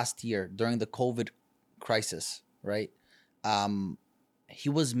 just last year during the COVID crisis, right? Um, he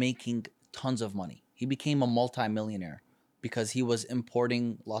was making tons of money. He became a multimillionaire because he was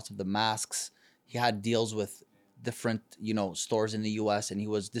importing lots of the masks. He had deals with different, stores in the US, and he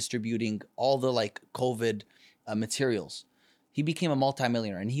was distributing all the like COVID materials. He became a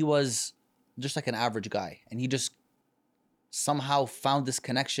multimillionaire, and he was just like an average guy. And he just somehow found this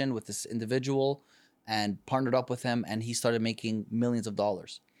connection with this individual and partnered up with him, and he started making millions of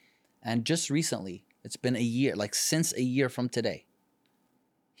dollars. And just recently, it's been a year, like since a year from today,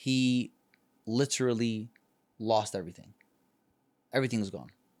 he literally lost everything. Everything's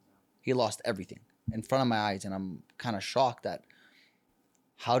gone. He lost everything in front of my eyes, and I'm kind of shocked that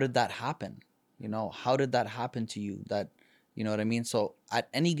how did that happen? How did that happen to you? That, you know what I mean? So at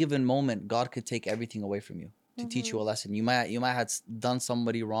any given moment, God could take everything away from you to teach you a lesson. You might have done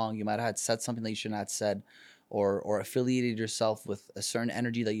somebody wrong. You might have had said something that you shouldn't have said, or affiliated yourself with a certain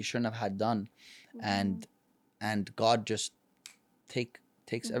energy that you shouldn't have had done, and God just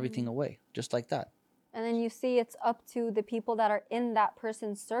takes everything away just like that. And then you see it's up to the people that are in that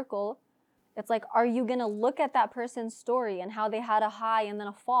person's circle. It's like, are you going to look at that person's story and how they had a high and then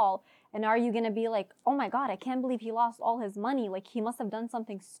a fall? And are you going to be like, oh my God, I can't believe he lost all his money. Like, he must have done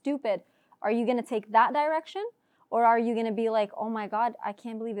something stupid. Are you going to take that direction? Or are you going to be like, oh my God, I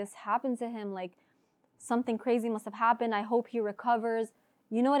can't believe this happened to him. Like, something crazy must have happened. I hope he recovers.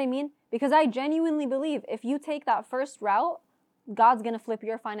 You know what I mean? Because I genuinely believe if you take that first route, God's going to flip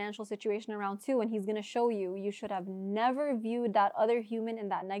your financial situation around too, and he's going to show you should have never viewed that other human in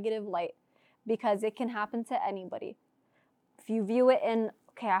that negative light, because it can happen to anybody. If you view it in,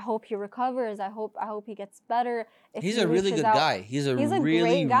 okay, I hope he recovers, I hope he gets better. If He's he a really reaches good out, guy. He's a really,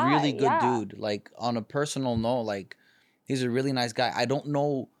 great guy, really good yeah. dude. Like, on a personal note, like, he's a really nice guy. I don't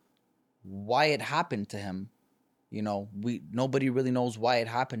know why it happened to him. Nobody really knows why it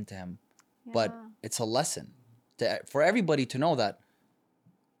happened to him, but it's a lesson for everybody to know that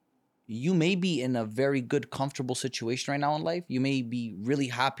you may be in a very good, comfortable situation right now in life. You may be really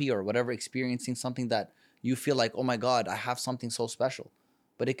happy or whatever, experiencing something that you feel like, oh my God, I have something so special.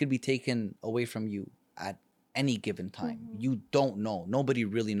 But it could be taken away from you at any given time. You don't know. Nobody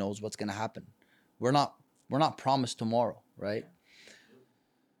really knows what's going to happen. We're not promised tomorrow, right?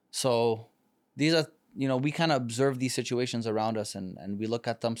 So these are, we kind of observe these situations around us, and we look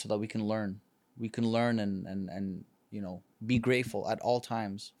at them so that we can learn. We can learn and be grateful at all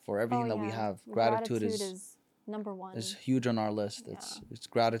times for everything that we have. Gratitude is number one. Is huge on our list. Yeah. It's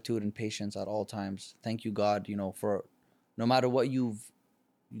gratitude and patience at all times. Thank you, God, for no matter what you've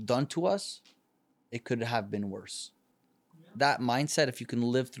done to us, it could have been worse. That mindset, if you can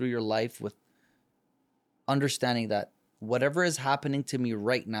live through your life with understanding that whatever is happening to me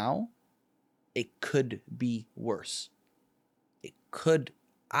right now, it could be worse. It could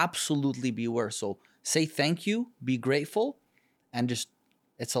absolutely be worse. So say thank you, be grateful, and just,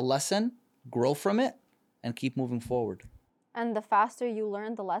 it's a lesson, grow from it, and keep moving forward. And the faster you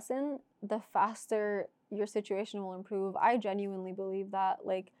learn the lesson, the faster your situation will improve. I genuinely believe that.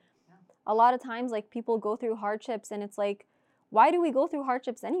 Like, a lot of times, like, people go through hardships, and it's like, why do we go through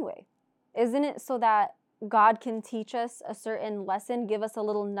hardships anyway? Isn't it so that God can teach us a certain lesson, give us a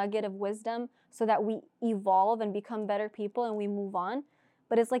little nugget of wisdom so that we evolve and become better people and we move on?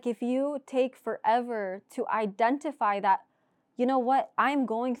 But it's like, if you take forever to identify that, you know what, I'm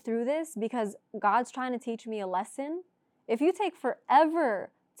going through this because God's trying to teach me a lesson. If you take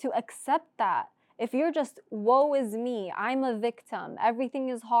forever to accept that, if you're just, woe is me, I'm a victim, everything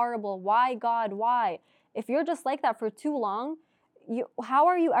is horrible, why God, why? If you're just like that for too long, how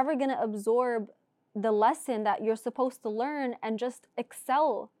are you ever going to absorb the lesson that you're supposed to learn and just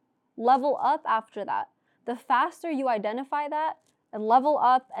excel, level up after that? The faster you identify that and level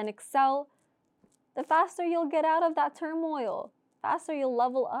up and excel, the faster you'll get out of that turmoil, faster you'll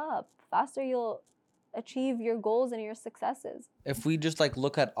level up, faster you'll achieve your goals and your successes. If we just like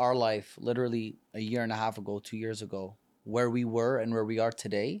look at our life literally a year and a half ago, 2 years ago, where we were and where we are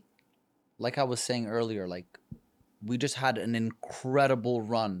today, like I was saying earlier, like, we just had an incredible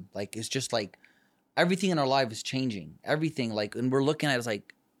run. Like, it's just like everything in our life is changing. Everything, like, and we're looking at it as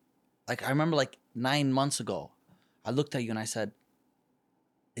like I remember like 9 months ago, I looked at you and I said,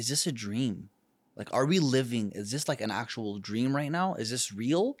 is this a dream? Like, are we living? Is this like an actual dream right now? Is this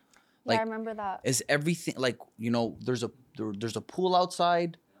real? Like, Yeah, I remember that. Is everything like, there's a pool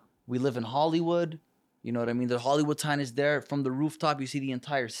outside. We live in Hollywood. You know what I mean? The Hollywood sign is there. From the rooftop, you see the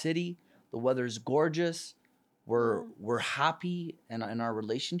entire city. The weather is gorgeous. we're happy in our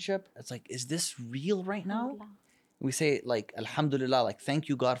relationship. It's like, is this real right now? Alhamdulillah. We say like alhamdulillah, like thank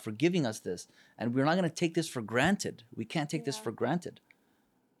you God for giving us this, and we're not going to take this for granted. We can't take this Yeah. for granted.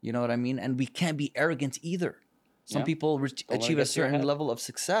 You know what I mean? And we can't be arrogant either. Some Yeah. people Don't let it achieve get a to your certain head. level of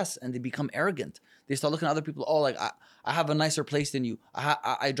success and they become arrogant. They start looking at other people. Oh, like I have a nicer place than you.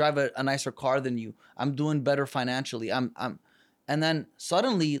 I drive a nicer car than you. I'm doing better financially. And then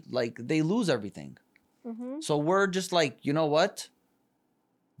suddenly like they lose everything. Mm-hmm. So we're just like, you know what?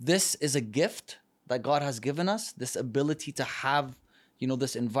 This is a gift that God has given us. This ability to have,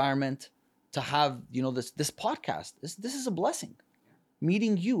 this environment, to have, this podcast. This is a blessing.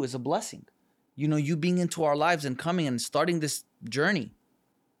 Meeting you is a blessing. You being into our lives and coming and starting this journey.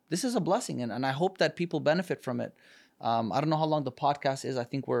 This is a blessing, and I hope that people benefit from it. I don't know how long the podcast is. I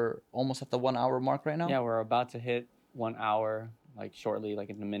think we're almost at the 1 hour mark right now. Yeah, we're about to hit 1 hour, like shortly, like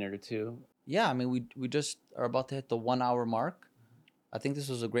in a minute or two. Yeah, I mean, we just are about to hit the 1 hour mark. I think this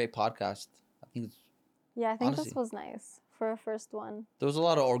was a great podcast. I think Yeah, I think Honestly. this was nice for a first one. there was a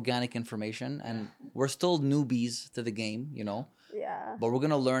lot of organic information, and we're still newbies to the game, Yeah. but we're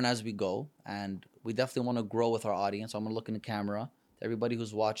going to learn as we go, and we definitely want to grow with our audience. I'm going to look in the camera. To everybody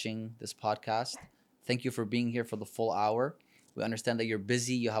who's watching this podcast, thank you for being here for the full hour. We understand that you're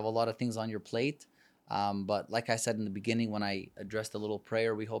busy, you have a lot of things on your plate, but like I said in the beginning when I addressed a little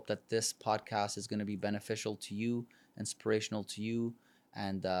prayer, we hope that this podcast is going to be beneficial to you, inspirational to you,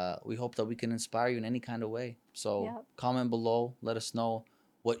 and we hope that we can inspire you in any kind of way. So Yep. comment below, let us know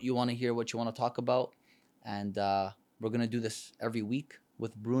what you want to hear, what you want to talk about, and we're going to do this every week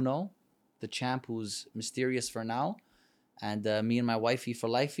with Bruno, the champ who's mysterious for now, and me and my wifey for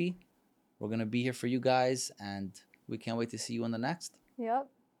lifey. We're going to be here for you guys, and we can't wait to see you in the next. Yep.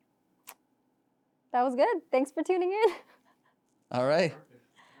 That was good. Thanks for tuning in. All right.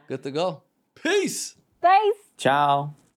 Good to go. Peace. Bye. Ciao.